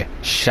made.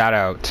 Shout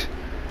out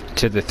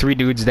to the 3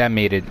 dudes that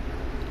made it.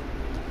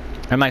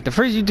 And like the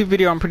first YouTube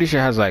video, I'm pretty sure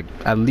has like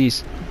at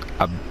least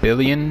 1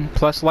 billion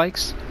plus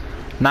likes.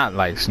 Not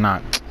likes,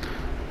 not.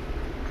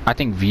 I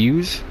think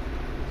views.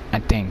 I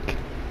think.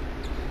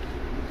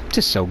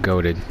 Just so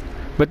goated.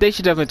 But they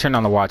should definitely turn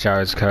on the watch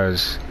hours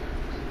because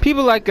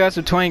people like us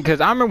are toying.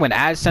 Because I remember when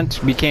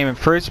AdSense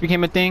first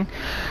became a thing.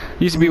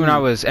 It used to be when I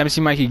was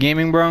MC Mikey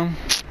Gaming, bro.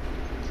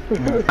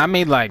 I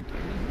made like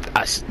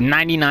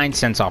 99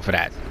 cents off of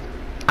that.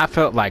 I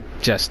felt like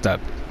just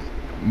the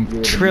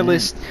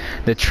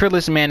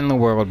trillest man in the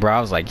world, bro.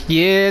 I was like,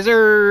 yes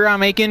sir, I'm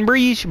making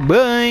breach,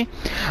 boy.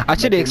 I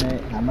should have.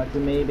 How much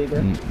you made,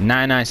 bro?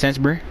 99 cents,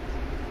 bro.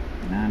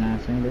 99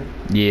 cents, bro?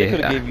 Yeah. They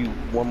could have gave you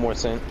 1 more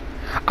cent.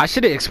 I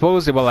should have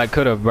exposed it, but I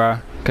could have, bro.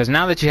 Cause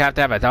now that you have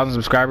to have 1,000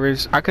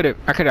 subscribers, I could have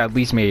at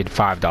least made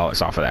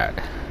 $5 off of that.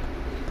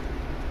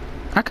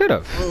 I could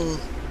have.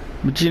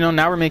 But you know,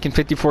 now we're making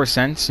 54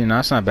 cents. You know,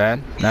 that's not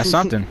bad. That's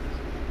something.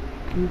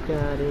 You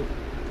got it.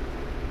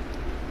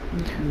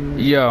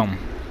 Yo,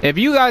 if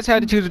you guys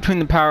had to choose between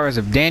the powers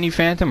of Danny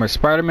Phantom or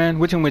Spider-Man,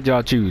 which one would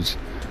y'all choose?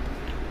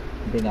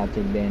 I think I'll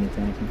take Danny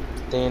Phantom.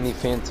 Danny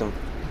Phantom.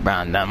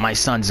 Bro, now my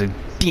son's a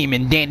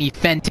demon. Danny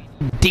Phantom,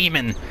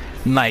 demon.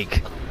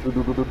 Like,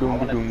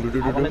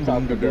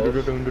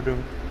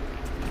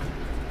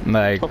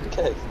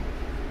 Okay.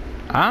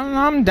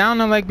 I'm down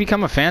to like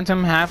become a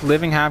phantom, half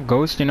living, half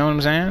ghost. You know what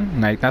I'm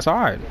saying? Like that's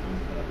hard.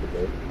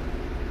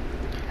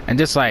 And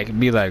just like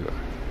be like,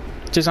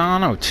 just I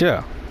don't know,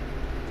 chill.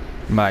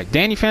 Like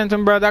Danny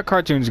Phantom, bro, that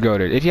cartoon's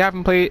goated. If you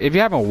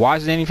haven't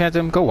watched Danny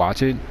Phantom, go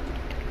watch it.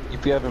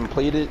 If you haven't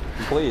played it,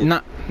 play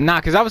it.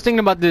 Nah, cause I was thinking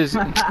about this,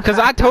 cause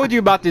I told you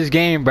about this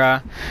game,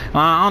 bruh.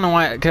 I don't know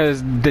why,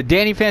 cause the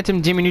Danny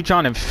Phantom, Jimmy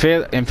Neutron, and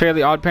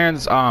Fairly Odd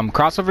Parents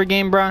crossover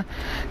game, bruh.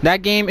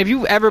 That game, if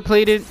you've ever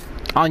played it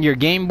on your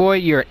Game Boy,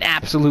 you're an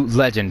absolute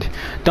legend.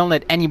 Don't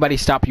let anybody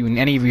stop you in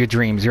any of your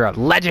dreams. You're a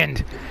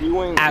legend.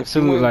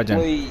 Absolute legend.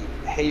 Play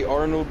Hey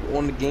Arnold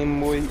on the Game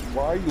Boy,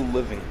 why are you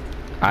living?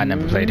 I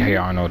never played Hey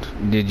Arnold.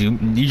 Did you,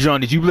 John?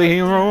 Did you play Hey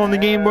Arnold on the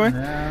Game Boy?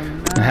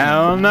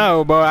 Hell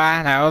no, boy.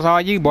 That was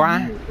all you,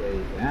 boy.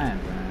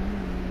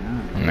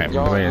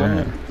 Never played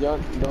that. Y'all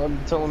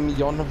telling me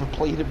y'all never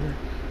played it, bro?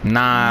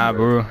 Nah,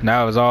 bro.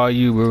 That was all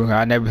you, bro.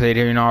 I never played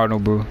Hey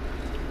Arnold, bro.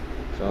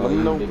 Let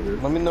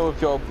me know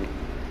if y'all.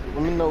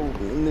 Let me know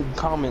in the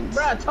comments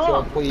if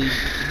y'all played.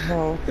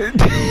 No.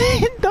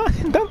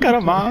 don't cut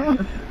him off.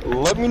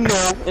 Let me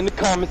know in the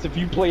comments if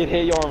you played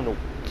Hey Arnold.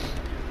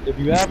 If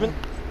you haven't,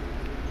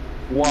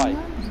 why?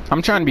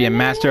 I'm trying to be a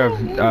master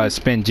of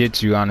spin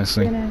jitsu,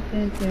 honestly.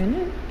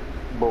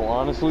 Bro,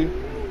 honestly,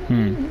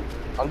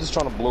 I'm just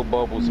trying to blow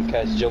bubbles and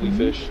catch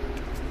jellyfish.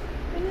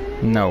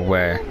 No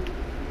way.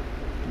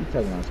 You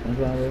talking about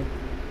SpongeBob?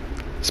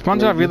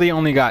 SpongeBob really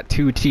only got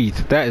 2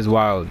 teeth. That is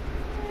wild.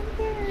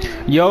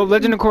 Yo,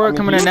 Legend of Korra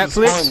coming to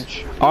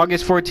Netflix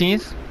August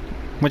 14th.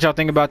 What y'all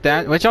think about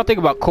that? What y'all think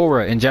about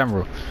Korra in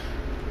general?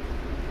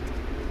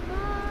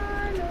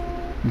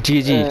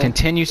 GG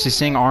continues to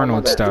sing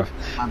Arnold stuff.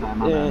 My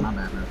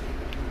bad.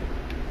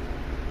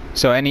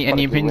 So any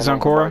opinions on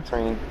Korra?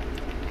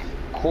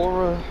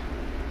 Korra,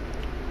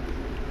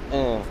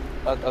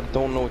 I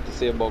don't know what to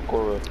say about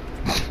Korra.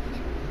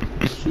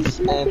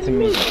 And to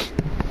me,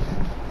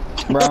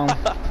 bro,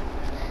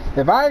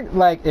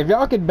 if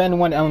y'all could bend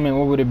one element,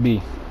 what would it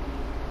be?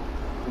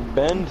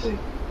 Bend?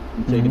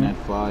 I'm taking that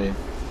fire.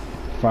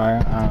 Fire,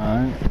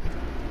 alright.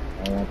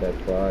 I want that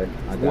fire.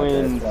 I got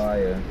Wind. that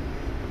fire.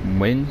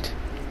 Wind?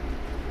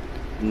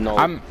 No.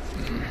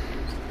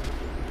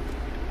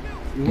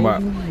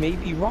 What?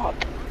 Maybe rock.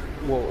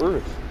 Well,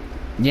 earth.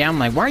 Yeah, I'm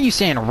like, why are you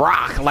saying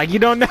rock? Like you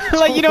don't know,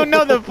 like you don't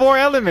know the 4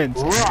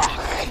 elements.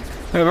 Rock.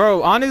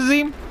 Bro,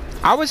 honestly,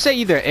 I would say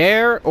either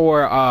air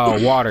or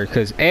water,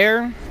 cause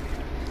air,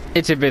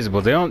 it's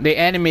invisible. They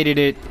animated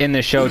it in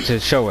the show to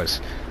show us,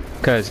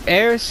 cause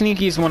air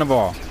sneaky is one of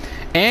all.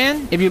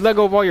 And if you let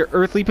go of all your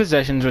earthly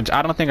possessions, which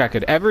I don't think I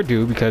could ever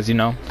do, because you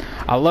know,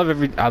 I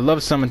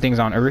love some things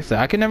on Earth that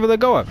I could never let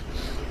go of.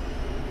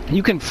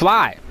 You can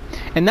fly,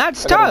 and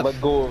that's tough. I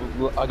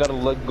gotta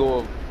let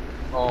go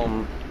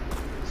of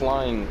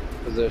flying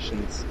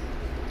possessions.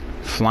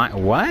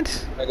 Flying?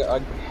 What?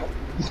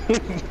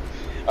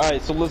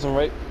 Alright, so listen,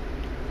 right?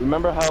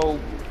 Remember how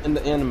in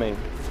the anime,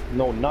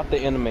 no, not the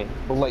anime,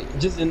 but like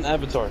just in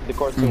Avatar, the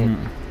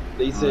cartoon,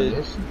 they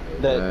said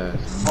that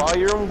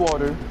fire and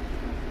water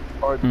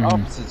are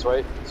opposites,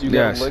 right? So you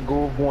gotta let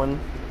go of one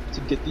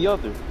to get the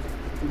other.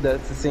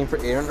 That's the same for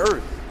air and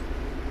earth.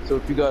 So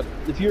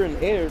if you're an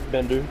air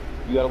bender,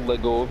 you gotta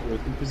let go of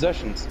earthly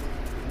possessions.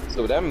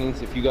 So that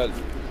means if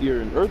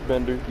you're an earth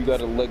bender, you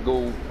gotta let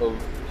go of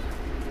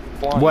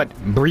flying. What?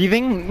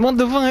 Breathing? What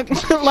the fuck?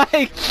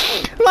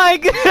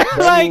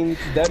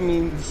 That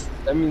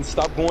means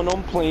stop going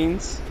on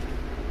planes.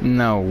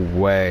 No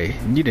way.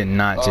 You did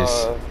not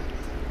just.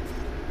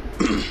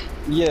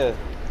 Yeah.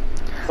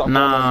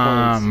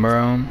 Nah,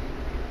 bro.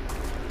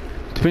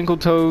 Twinkle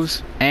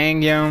Toes,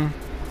 Angyum,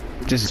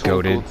 Just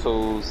Twinkle goated.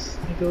 toes.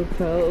 Twinkle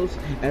toes,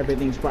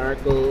 everything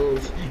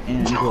sparkles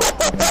and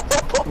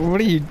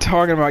What are you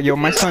talking about, yo?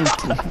 My son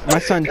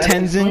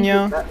Tenzin,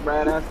 yo.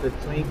 Right after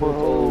Twinkle Bro,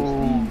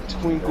 Toes.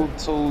 Twinkle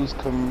Toes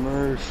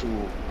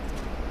commercial.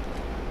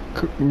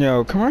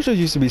 Yo, commercials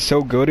used to be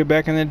so goated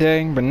back in the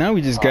day, but now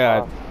we just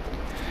got.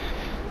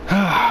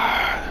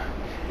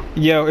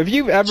 Yo, if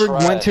you've ever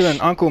went to an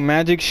Uncle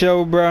Magic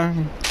show, bruh,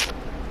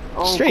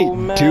 straight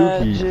Uncle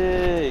dookie.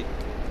 Magic.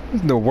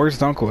 The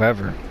worst uncle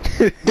ever.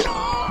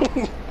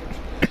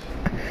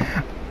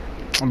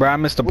 Bro, I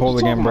missed the What poll you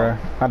again, talking bro.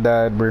 I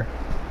died, bro.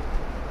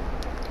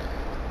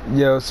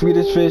 Yo,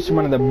 Swedish Fish,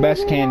 one of the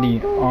best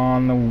candy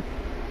on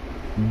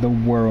the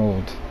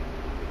world,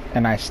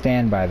 and I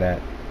stand by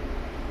that.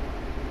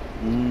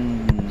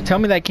 Tell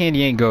me that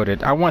candy ain't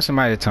goated. I want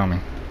somebody to tell me.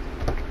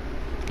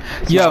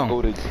 It's Yo, not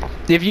goated.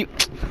 if you,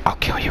 I'll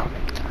kill you.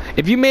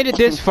 If you made it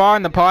this far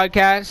in the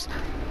podcast,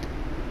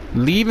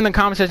 leave in the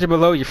comment section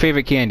below your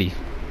favorite candy.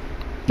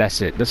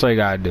 That's it. That's all you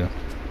gotta do.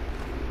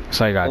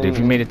 That's all you gotta do if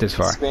you made it this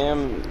far.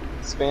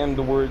 Spam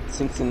the word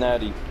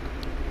Cincinnati.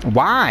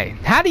 Why?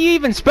 How do you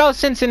even spell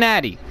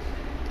Cincinnati?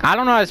 I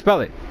don't know how to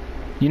spell it.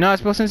 You know how to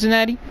spell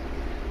Cincinnati?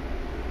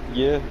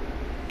 Yeah.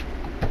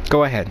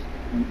 Go ahead.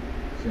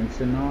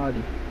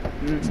 Cincinnati.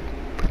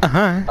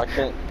 Uh-huh. I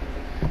can't.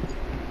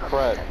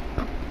 Crap.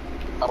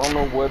 I don't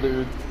know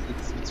whether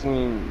it's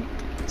between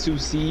 2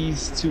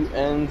 C's, 2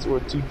 N's, or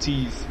 2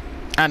 T's.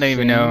 I don't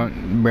even know,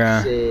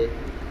 bruh.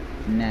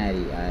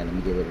 Cincinnati. Alright, let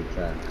me give it a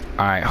try.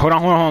 Alright, hold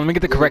on. Let me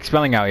get the correct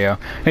spelling out, yo.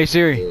 Hey,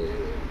 Siri.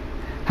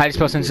 How do you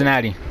spell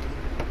Cincinnati?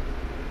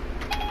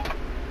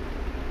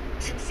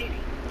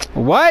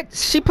 What?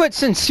 She put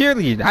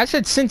sincerely. I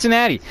said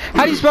Cincinnati.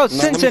 How do you spell No, let me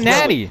spell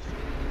Cincinnati?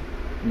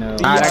 No.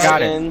 Alright, I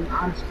got it.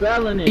 I'm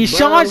spelling it. He's bro.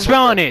 Sean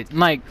spelling it.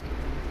 Like,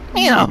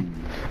 damn.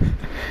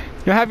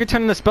 You'll have your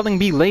turn in the spelling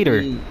bee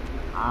later.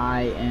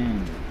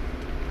 C-I-N.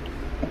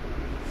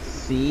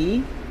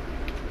 C.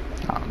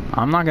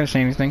 I'm not gonna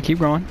say anything. Keep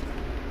going.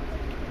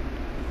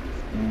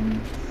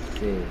 N.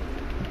 C.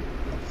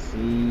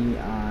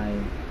 C-I-N.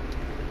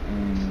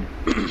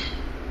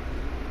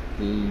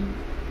 D.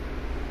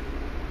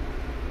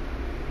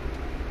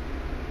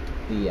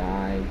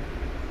 D-I-N-A-T-T-I.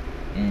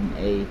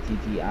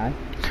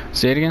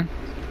 Say it again.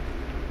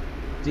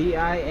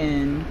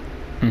 D-I-N.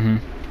 Mm-hmm.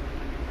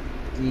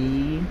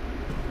 D.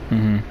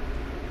 Mm-hmm.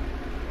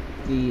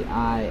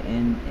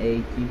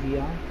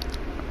 D-I-N-A-T-T-I.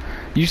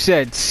 You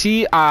said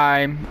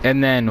C-I,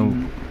 and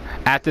then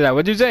after that,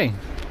 what'd you say?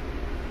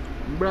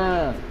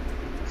 Bruh.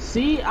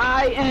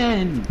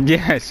 C-I-N.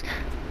 Yes.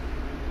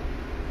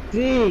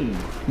 D.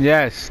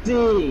 Yes.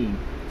 D.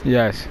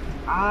 Yes.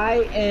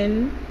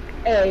 I-N-A-T-T-I.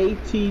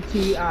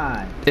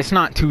 It's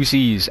not 2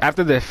 C's.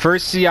 After the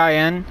first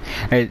C-I-N,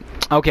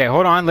 okay,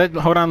 hold on. Let's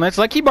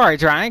let Kibari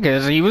try,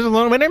 because he was a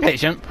little bit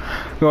impatient.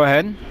 Go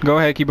ahead,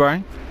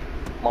 Kibari.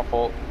 My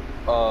fault.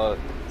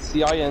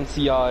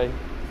 C-I-N-C-I.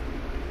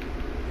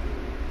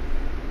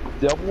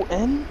 Double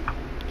N?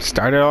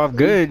 Started off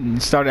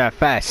good. Started out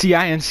fast.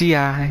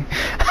 C-I-N-C-I.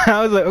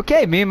 I was like,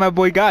 okay, me and my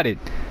boy got it.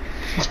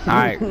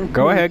 Alright,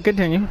 go ahead,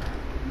 continue.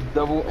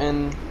 Double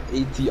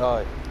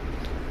N-A-T-I.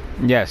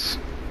 Yes.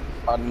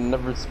 I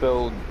never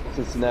spelled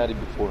Cincinnati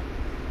before.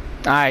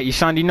 Alright,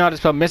 Ishan, do you know how to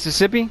spell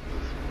Mississippi?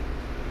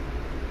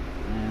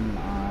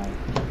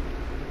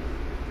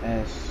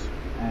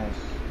 M-I-S-S.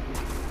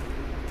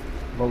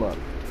 Pull up.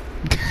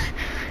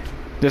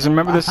 Just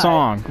remember the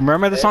song.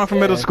 Remember the song from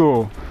middle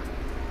school.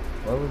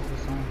 What was the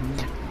song?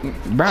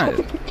 Bruh,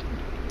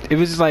 it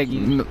was like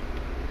it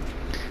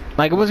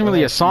wasn't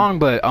really a song,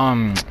 but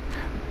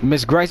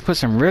Miss Grice put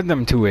some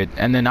rhythm to it,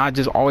 and then I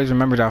just always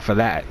remembered that for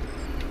that.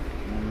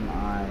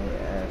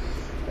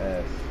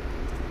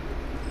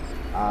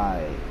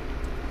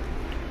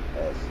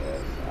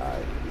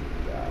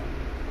 M-I-S-S-I-S-S-I-P-I.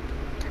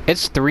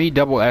 It's 3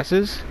 double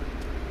S's.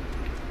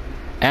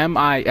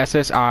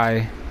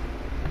 M-I-S-S-I-S-S-P-I?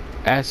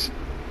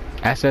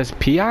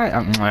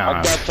 I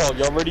got y'all.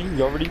 Y'all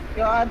ready?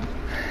 God.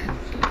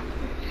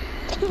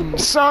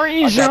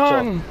 Sorry,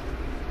 Ishan.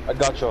 I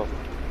got y'all.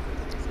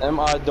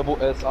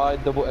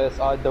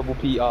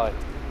 M-I-S-S-I-S-S-I-P-I.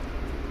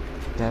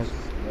 That's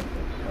what the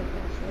fuck I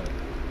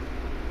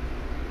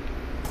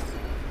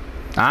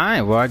said.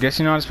 Alright, well, I guess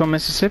you know how to spell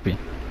Mississippi.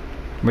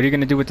 What are you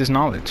gonna do with this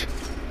knowledge?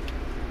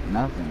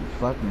 Nothing.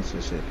 Fuck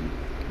Mississippi.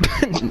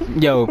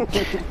 Yo,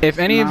 if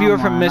any of you are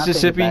from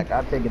Mississippi,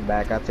 I'll take it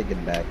back.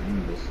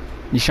 I'm just.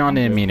 Ishan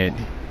didn't mean it.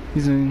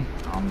 He's in.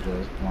 I'm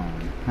just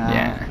playing.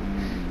 Yeah.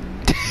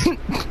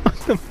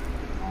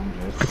 I'm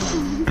just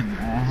playing.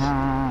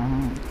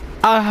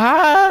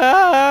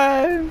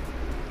 Aha!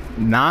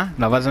 Nah,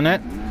 that wasn't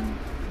it.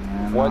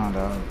 What?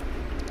 Hell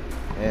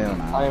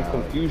no. I am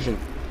confusion.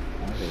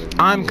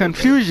 I'm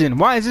confusion.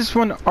 Why is this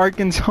one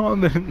Arkansas?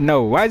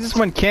 No. Why is this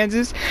one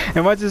Kansas?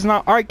 And why is this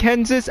not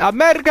Arkansas?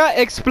 America,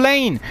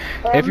 explain.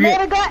 If you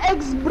know that,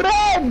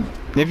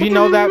 if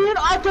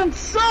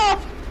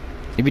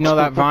you know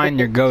that Vine,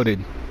 you're goated.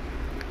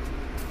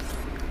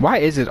 Why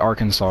is it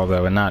Arkansas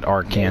though, and not Who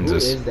Arkansas?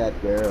 is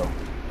that girl?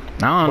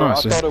 I don't know. Bro, I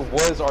So thought it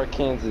was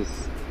Arkansas.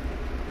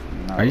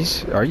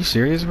 No, Are you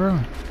serious, bro?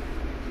 he's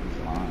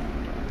lying, bro. I don't know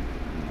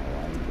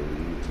why you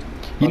believe him.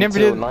 You never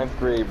Until did ninth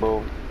grade,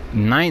 bro.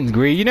 9th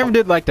grade. You never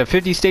did like the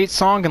 50 States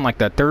song in like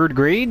the 3rd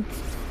grade?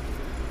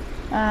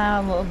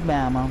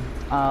 Alabama,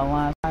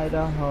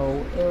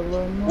 Idaho,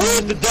 Illinois,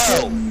 Where's the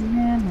dough?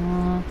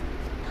 Indiana,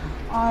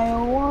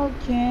 Iowa,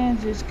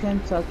 Kansas,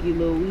 Kentucky,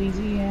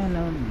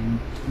 Louisiana,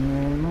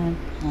 Maryland,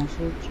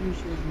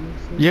 Massachusetts,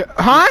 Mississippi, Yeah.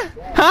 Huh?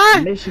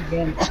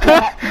 Michigan,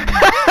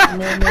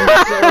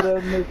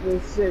 Minnesota,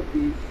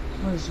 Mississippi,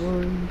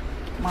 Missouri,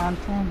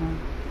 Montana,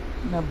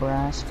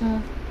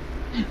 Nebraska,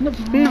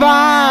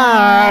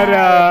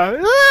 Nevada.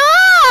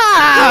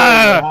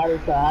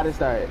 How to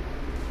start it?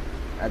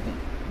 I think.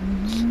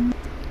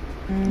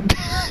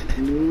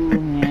 New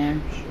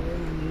Hampshire,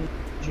 New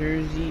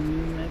Jersey,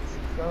 New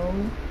Mexico,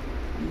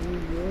 New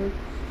York,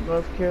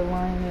 North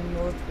Carolina,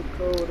 North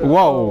Dakota.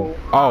 Whoa.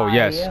 Oh,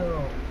 yes.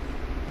 Ohio,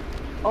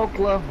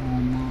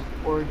 Oklahoma,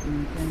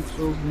 Oregon,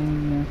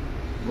 Pennsylvania,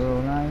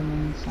 Rhode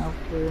Island, South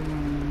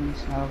Carolina,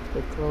 South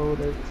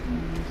Dakota,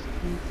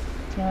 Tennessee,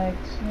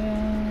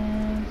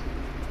 Texas,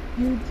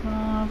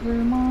 Utah,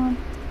 Vermont,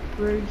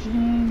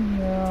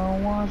 Virginia,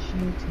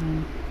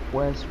 Washington,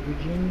 West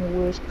Virginia,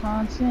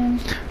 Wisconsin,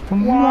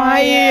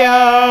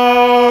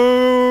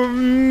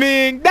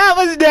 Wyoming. That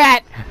was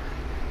that.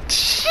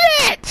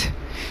 Shit.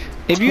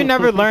 If you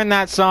never learned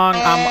that song,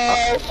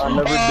 I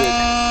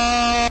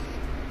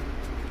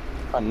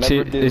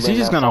never did. is he learn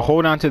just that gonna song.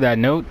 hold on to that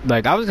note?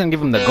 Like I was gonna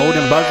give him the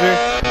golden buzzer,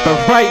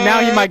 but right now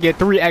he might get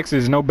 3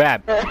 X's, no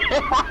bad.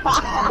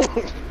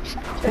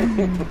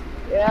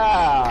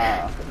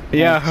 Yeah.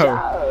 Yeah.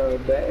 Oh,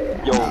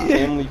 man. Yo,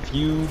 Family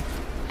Feud.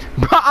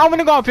 Bro, I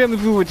wanna go on Family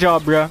Feud with y'all,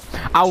 bro.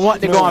 I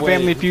want to go No on way.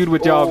 Family Feud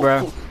with y'all,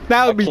 bro.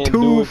 That would I be can't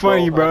too do it,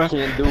 funny, bro. I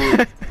can't do it.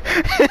 I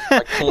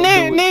can't do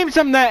it. Name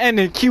something that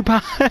ended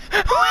coupon.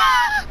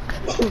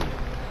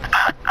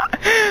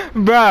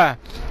 Bruh,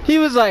 he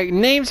was like,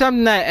 name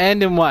something that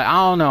ended in what? I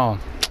don't know.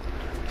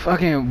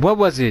 Fucking, what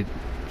was it?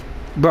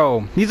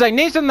 Bro, he's like,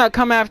 name something that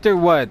come after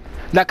what?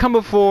 That come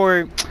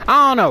before,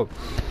 I don't know.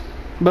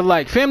 But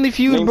like, Family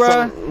Feud, Name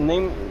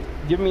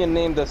bruh. give me a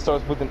name that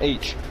starts with an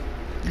H.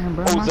 Yeah,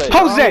 bro, Jose. my shit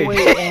Jose.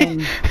 always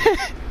end-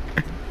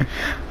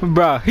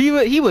 Bruh,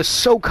 he was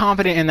so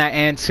confident in that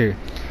answer.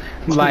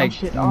 my Like,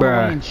 shit all the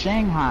way in bruh.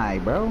 Shanghai,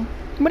 bro.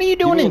 What are you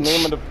Give doing me a in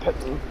name of the pet.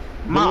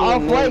 My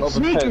give me a off-white name of a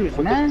pet sneakers,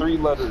 with man. the 3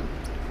 letters.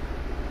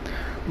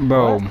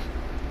 Bro. What?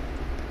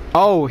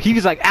 Oh, he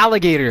was like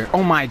alligator.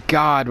 Oh my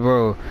god,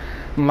 bro.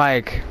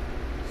 Like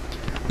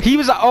he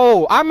was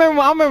oh, I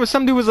remember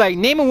some dude was like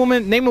name a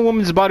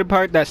woman's body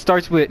part that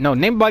starts with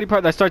name a body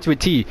part that starts with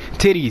T.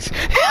 Titties.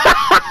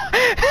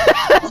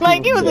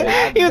 Like he was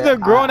a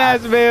grown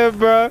ass man,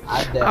 bro.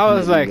 I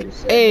was like,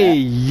 hey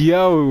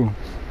yo.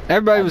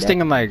 Everybody was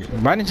thinking like,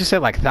 why didn't you say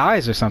like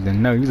thighs or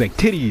something? No, he was like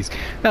titties.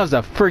 That was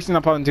the first thing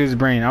that popped into his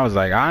brain. I was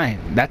like,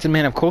 that's a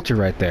man of culture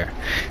right there.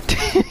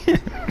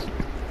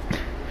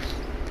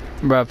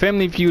 Bro,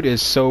 Family Feud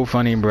is so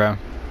funny, bro.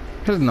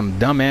 Those are them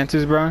dumb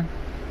answers, bro.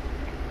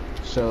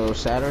 So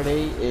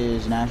Saturday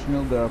is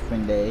National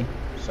Girlfriend Day.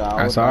 So I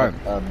I would saw like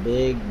a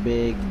big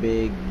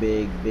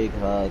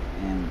hug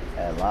and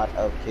a lot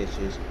of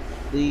kisses.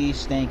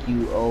 Please, thank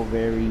you oh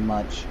very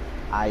much.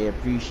 I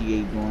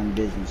appreciate doing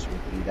business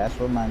with you. That's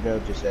what my girl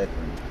just said to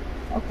me.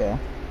 Okay.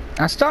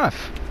 That's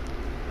tough.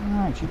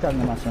 Alright, she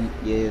talking about some,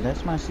 yeah,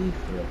 that's my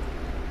secret.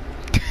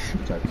 She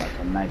talking about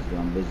some nice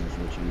doing business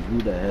with you.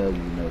 Who the hell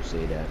you know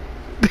say that?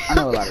 I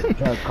know a lot of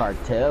drug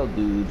cartel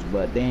dudes,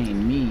 but they ain't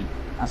me.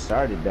 I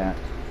started that.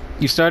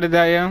 You started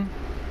that, yo?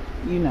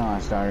 You know I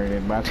started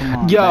it, bro. Come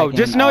on. Yo, Back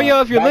just in, know,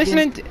 yo, if you're back in-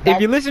 listening, back-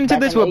 to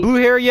this back with in blue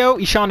hair, yo,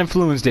 Ishan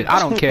influenced it. I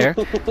don't care.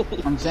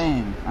 I'm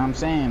saying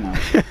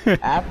though.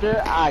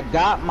 After I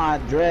got my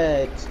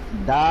dreads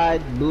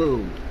dyed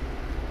blue,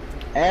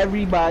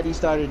 everybody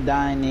started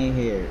dyeing their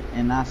hair,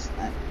 and I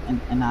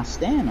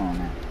stand on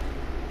that.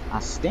 I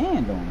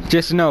stand on it.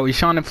 Just know,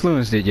 Ishan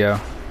influenced it, yo.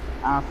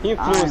 He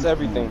influenced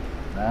everything.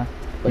 Bruh.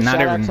 But Not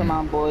shout out to everything.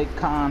 my boy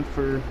Khan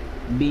for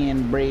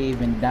being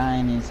brave and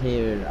dyeing his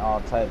hair and all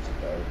types of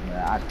stuff.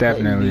 Man. I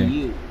Definitely. couldn't be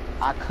you.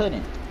 I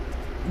couldn't.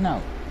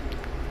 No.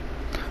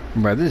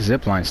 Bro, this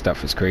zipline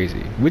stuff is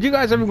crazy. Would you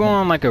guys ever go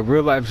on like a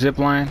real life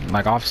zipline,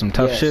 like off some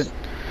tough Yes. shit?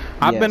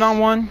 I've been Yes. on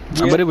one,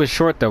 Yeah. but it was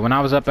short though. When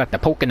I was up at the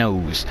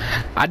Poconos,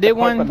 I did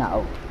one.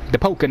 Coconut. The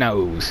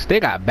Poconos, they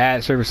got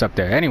bad service up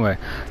there. Anyway,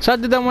 so I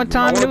did that one I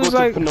time, and wanna it was go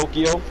to like.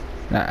 Pinocchio.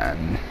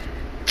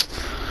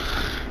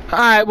 All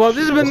right, well,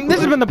 this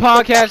has been the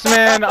podcast,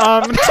 man.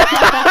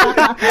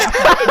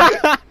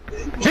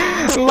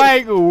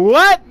 Like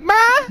what,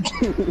 man?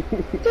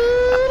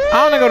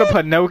 I want to go to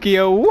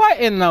Pinocchio. What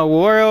in the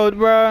world,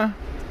 bro?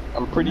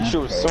 I'm pretty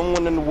sure Okay.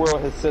 someone in the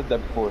world has said that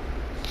before.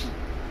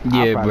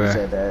 I Yeah, probably bro.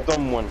 said that.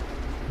 Someone.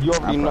 You I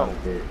already know.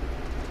 probably did.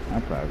 I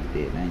probably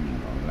did. I ain't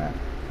even gonna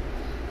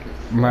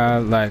lie.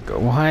 Bro, like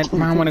what?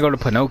 Man, I want to go to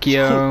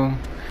Pinocchio.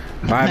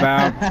 Vibe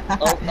out.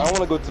 I want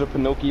to go to the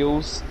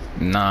Pinocchios.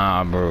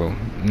 Nah, bro.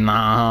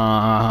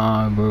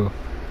 Nah, bro.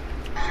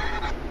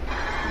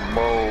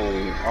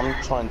 Bro,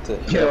 I'm trying to.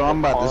 Yo, I'm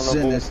about to send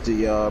Carnival. this to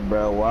y'all,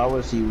 bro. Why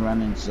was he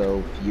running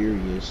so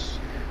furious?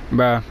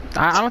 Bruh,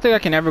 I don't think I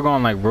can ever go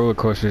on like roller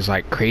coasters,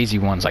 like crazy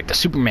ones, like the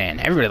Superman.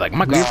 Everybody like,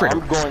 Michael, you're afraid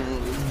I'm of. going,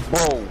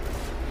 bro.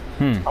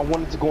 Hmm. I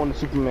wanted to go on the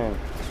Superman.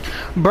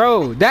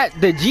 Bro, that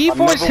the G-force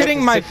went hitting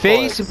to my Six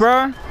face,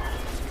 Flags.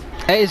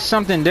 bruh. It is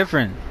something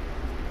different.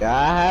 Yeah,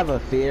 I have a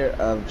fear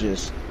of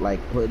just like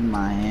putting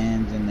my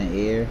hands in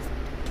the air,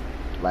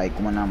 like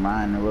when I'm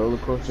riding a roller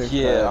coaster.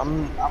 Yeah, 'cause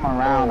I'm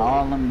around bro.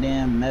 all them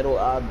damn metal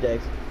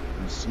objects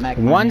and smack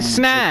my One hand, it's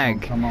snag.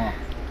 gonna come off.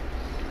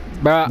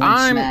 Bruh, One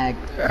I'm snag,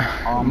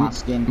 all my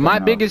skin. my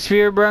coming off. biggest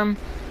fear, bruh,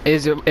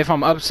 is if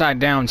I'm upside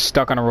down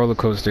stuck on a roller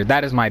coaster.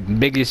 That is my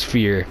biggest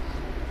fear.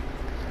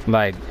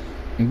 Like,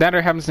 if that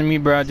ever happens to me,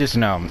 bruh, just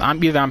know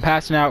I'm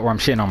passing out or I'm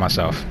shitting on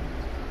myself.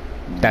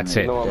 That's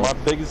it. You know what my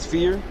biggest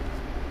fear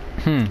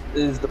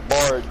is the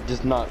bar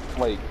just not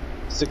like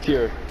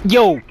secure.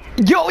 Yo,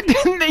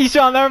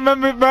 Sean, I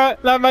remember, bro.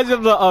 That reminds me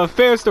of the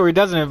fair story,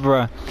 doesn't it,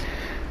 bro?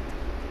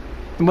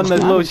 When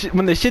the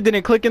when the shit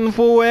didn't click in the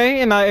full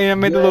way, and I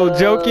made the little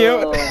joke,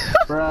 yo.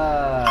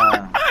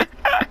 Bruh.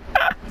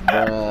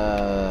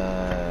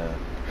 Bruh.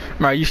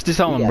 Bro, you should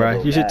tell him, We gotta bro.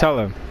 go You should back. tell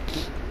him.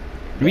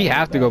 We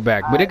have to go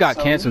back, but it got Alright,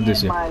 so canceled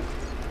this year.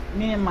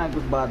 Me and Mike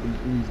was about to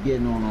was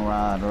getting on a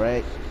ride,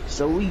 right?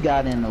 So we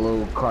got in a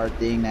little cart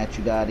thing that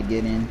you gotta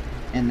get in,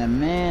 and the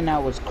man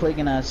that was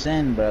clicking us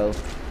in, bro,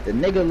 the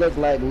nigga looked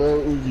like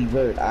Lil Uzi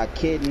Vert. I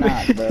kid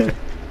not, bro.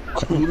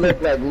 He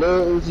looked like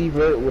Lil Uzi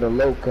Vert with a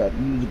low cut.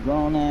 He was a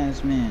grown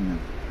ass man.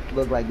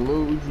 Looked like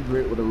Lil Uzi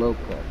Vert with a low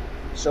cut.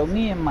 So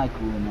me and Michael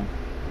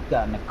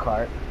got in the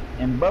cart,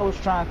 and bro was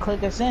trying to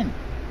click us in,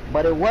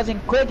 but it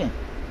wasn't clicking.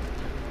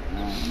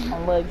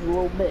 My legs a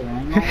little big, I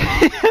ain't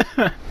gonna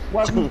lie.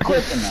 Wasn't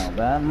clicking though,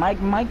 bro.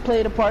 Mike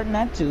played a part in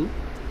that too.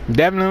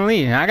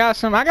 Definitely, I got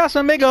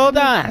some big old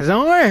eyes.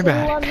 Don't worry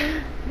about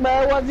it.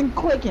 But it wasn't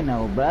clicking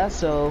though, bro.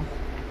 So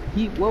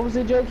what was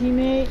the joke he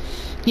made?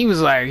 He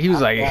was like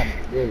Yeah.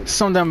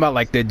 something about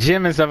like the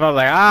gym and stuff. I was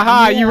like,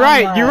 aha, Yeah, you're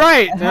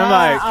right. And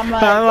I'm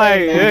like,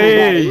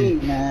 hey.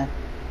 I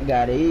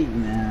gotta eat,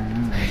 man.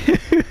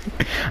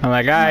 I'm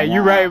like, alright,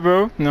 you right,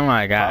 bro. And I'm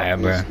like, alright,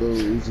 bro. This little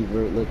Uzi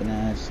Vert looking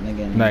ass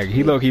nigga. Like,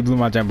 he low-key blew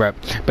my jump, bro.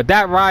 But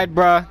that ride,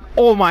 bro,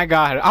 oh my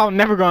god, I'll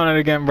never go on it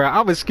again, bro.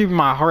 I was screaming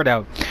my heart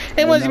out.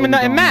 It wasn't even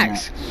nothing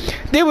max.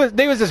 They was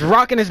just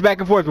rocking us back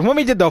and forth. But when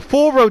we did the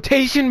full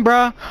rotation,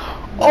 bro,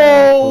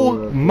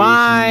 oh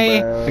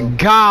my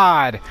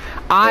god,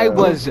 I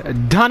was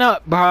done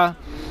up, bro.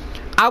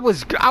 I was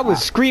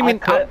screaming,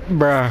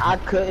 bruh. I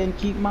couldn't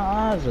keep my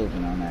eyes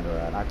open on that ride.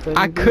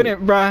 I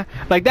couldn't, bruh.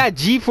 Like that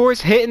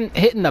G-force hitting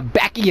the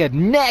back of your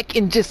neck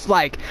and just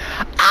like,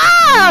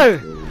 ah!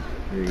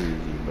 Crazy,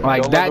 bro.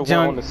 Like Y'all that ever went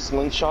junk. on a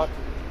slingshot?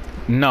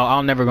 No,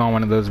 I'll never go on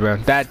one of those, bro.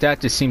 That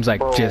just seems like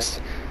Bro.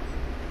 just.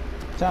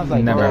 Sounds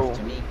like Never. death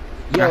to me.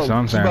 That's what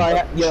I'm saying. Bro, I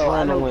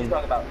know what Adrenaline. you're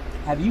talking about.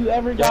 Have you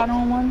ever got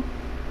on one?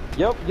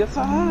 Yep, yes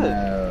I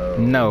had.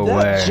 No way.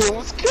 That shit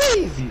was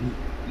crazy.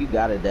 You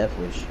got a death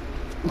wish.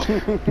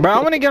 Bro, I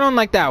want to get on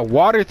like that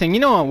water thing.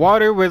 You know, on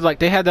water where like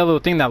they had that little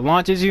thing that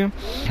launches you.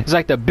 It's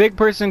like the big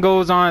person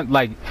goes on,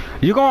 like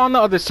you go on the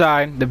other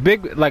side. The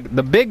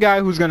big guy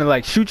who's gonna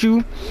like shoot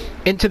you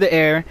into the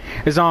air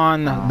is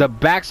on the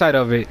back side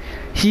of it.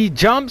 He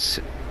jumps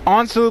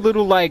onto a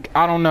little like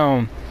I don't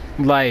know,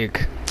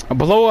 like a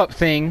blow up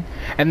thing,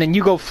 and then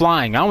you go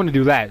flying. I want to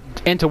do that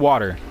into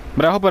water,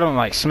 but I hope I don't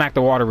like smack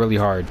the water really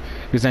hard.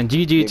 Because then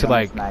GG You're to gonna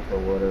like. smack the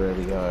water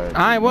really hard.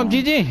 Alright, well,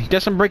 GG.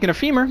 Guess I'm breaking a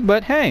femur,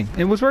 but hey,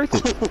 it was worth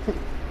it.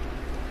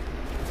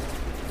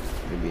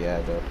 Maybe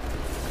I though.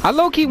 I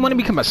low-key want to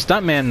become a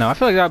stuntman, though. I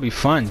feel like that would be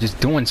fun, just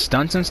doing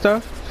stunts and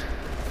stuff.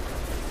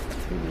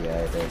 Maybe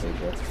I though, big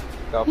bro.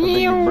 God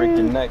forbid you break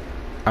your neck.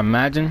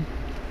 Imagine.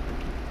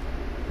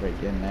 Break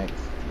your neck.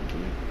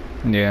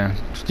 Yeah,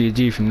 it's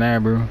GG from there,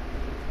 bro.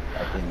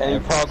 Any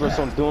progress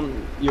on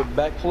doing your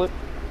backflip?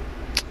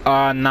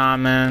 Nah,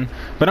 man.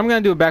 But I'm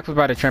gonna do a backflip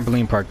by the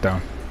trampoline park, though.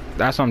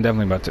 That's what I'm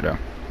definitely about to do.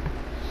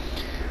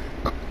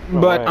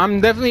 But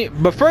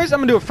Alright. But first, I'm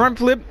gonna do a front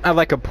flip at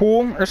like a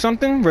pool or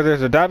something where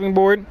there's a diving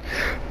board.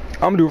 I'm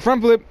gonna do a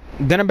front flip,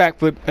 then a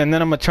backflip, and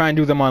then I'm gonna try and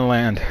do them on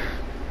land.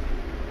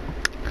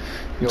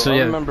 Yo, So, I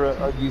yeah. remember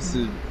I used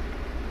to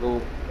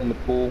go in the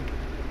pool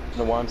in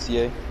the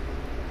YMCA.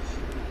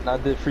 And I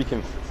did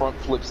freaking front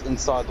flips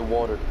inside the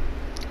water.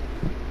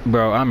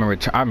 Bro, I remember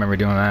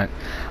doing that.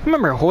 I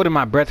remember holding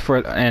my breath for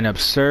an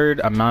absurd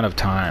amount of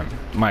time.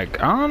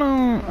 Like, I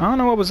don't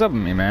know what was up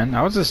with me, man.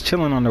 I was just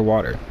chilling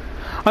underwater.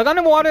 Like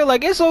underwater,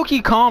 like it's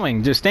low-key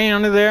calming. Just staying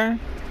under there.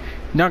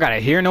 You don't gotta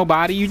hear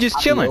nobody. You just I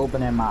be chilling.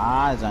 opening my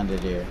eyes under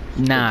there.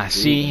 Nah,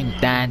 see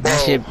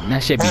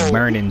that shit be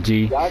burning,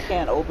 G. Y'all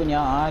can't open your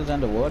eyes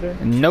underwater.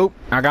 Nope.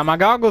 I got my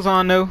goggles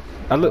on though.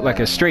 I look like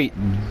a straight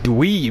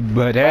dweeb,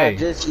 but hey,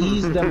 Just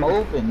ease them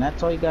open.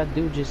 That's all you gotta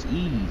do. Just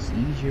ease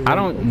your. I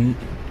way open.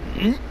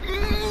 don't.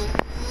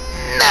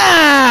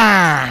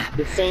 Nah.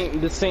 This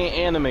ain't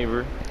anime,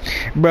 bro.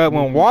 Bruh,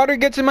 when water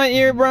gets in my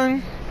ear,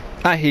 bruh,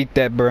 I hate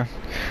that, bruh.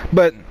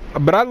 But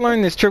I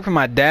learned this trick from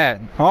my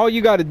dad. All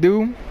you gotta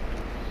do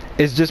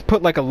is just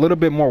put like a little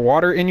bit more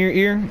water in your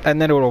ear,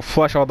 and then it'll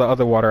flush all the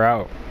other water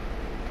out.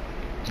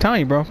 I'm telling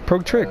you, bro.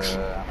 Pro tricks.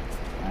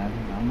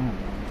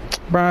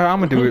 Bro, I'm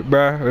gonna do it,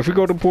 bro. If we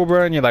go to the pool,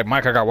 bro, and you're like,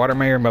 Mike, I got water in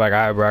my ear, and be like,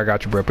 alright, bro, I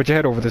got you, bro. Put your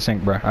head over the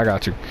sink, bro. I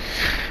got you.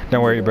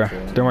 Don't worry, bro.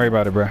 Don't worry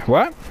about it, bro.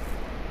 What?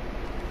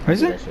 What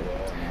is it?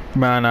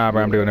 Bro, nah,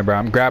 bro, I'm doing it, bro.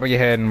 I'm grabbing your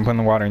head and putting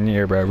the water in your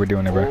ear, bro. We're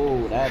doing it, bro.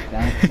 Oh, that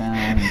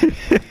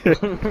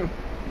sounds.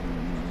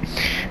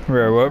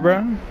 Bro, what,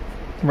 bro?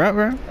 What,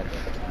 bro?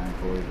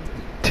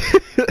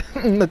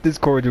 Not this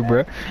cordial,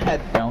 bro. That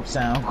don't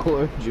sound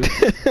cordial.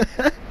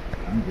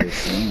 I'm just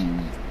saying.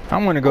 I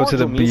want to go to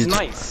the Cordial means beach.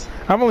 nice.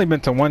 I've only been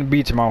to one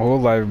beach in my whole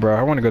life, bro.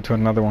 I want to go to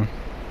another one.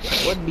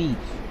 What beach?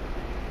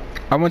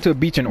 I went to a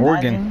beach in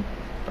Oregon. Imagine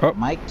Oh.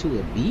 Mike to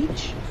a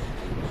beach?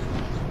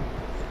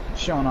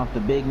 Showing off the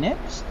big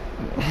nips?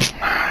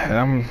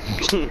 I'm...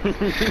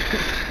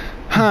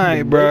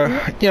 Hi, bro.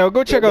 Yo,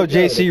 go check out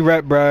JC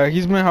Rep, bro.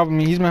 He's been helping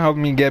me. He's been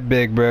helping me get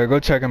big, bro. Go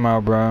check him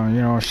out, bro.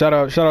 You know, shout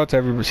out to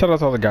everybody. Shout out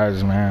to all the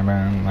guys,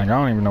 man. Like I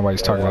don't even know why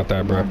he's talking about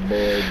that, bro. My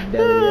boy,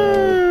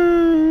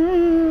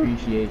 Delio.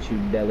 Appreciate you,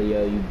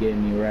 Delio. You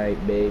getting me right,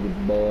 baby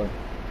boy.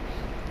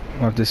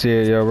 Love to see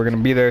it, yo. We're gonna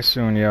be there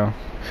soon, yo. We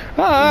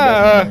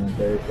Ah! definitely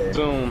going Thursday.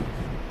 Boom.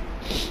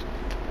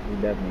 We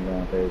definitely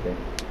going Thursday.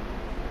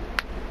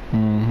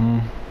 Mm-hmm.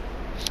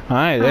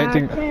 Alright, I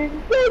think.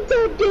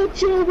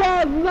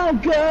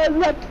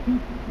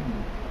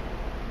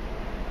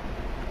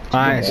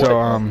 Alright, so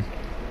I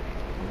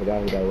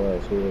forgot who that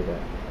was. Who was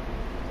that?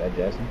 Is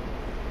that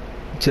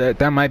Jesse?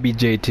 that might be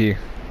JT.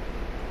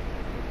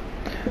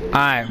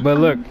 Alright, but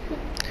look,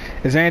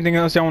 is there anything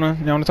else y'all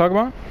wanna talk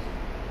about?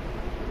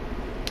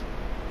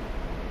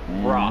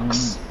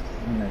 Rocks.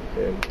 Not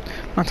necessarily.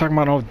 I'm not talking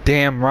about no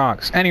damn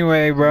rocks.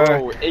 Anyway,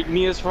 Bro,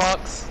 igneous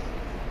rocks.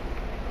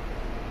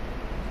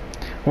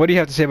 what do you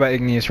have to say about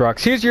igneous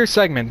rocks? Here's your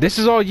segment. This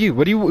is all you.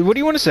 What do you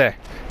want to say?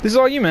 This is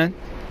all you, man.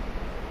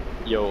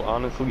 Yo,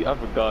 honestly, I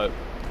forgot.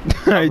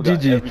 Alright,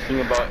 GG. Everything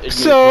about igneous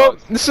So,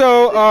 rocks.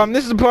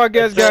 this is the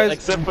podcast, guys.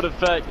 Except for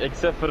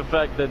the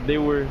fact that they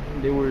were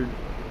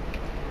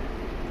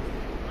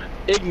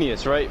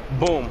igneous, right?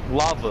 Boom,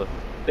 lava,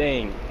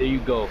 bang. There you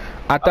go.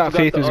 I thought forgot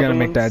Faith the was gonna other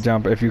make that ones.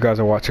 jump if you guys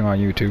are watching on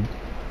YouTube.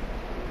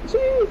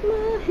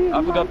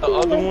 I forgot the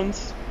other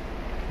ones,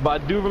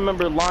 but I do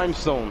remember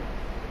limestone.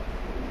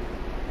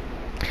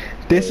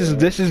 This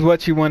is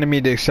what you wanted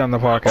me to extend the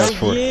podcast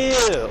for.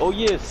 Oh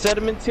yeah,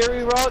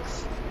 sedimentary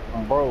rocks,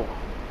 bro.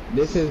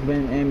 This has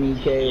been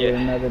MEK with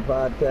another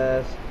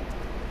podcast.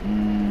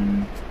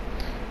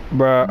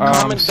 Bruh,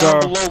 Comment down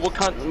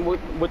below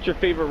what your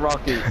favorite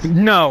rock is.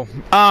 No.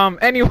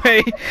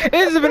 Anyway,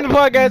 this has been the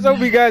podcast. I hope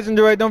you guys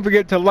enjoyed. Don't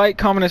forget to like,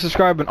 comment, and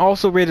subscribe, and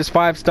also rate us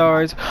 5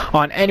 stars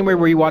on anywhere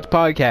where you watch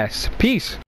podcasts. Peace.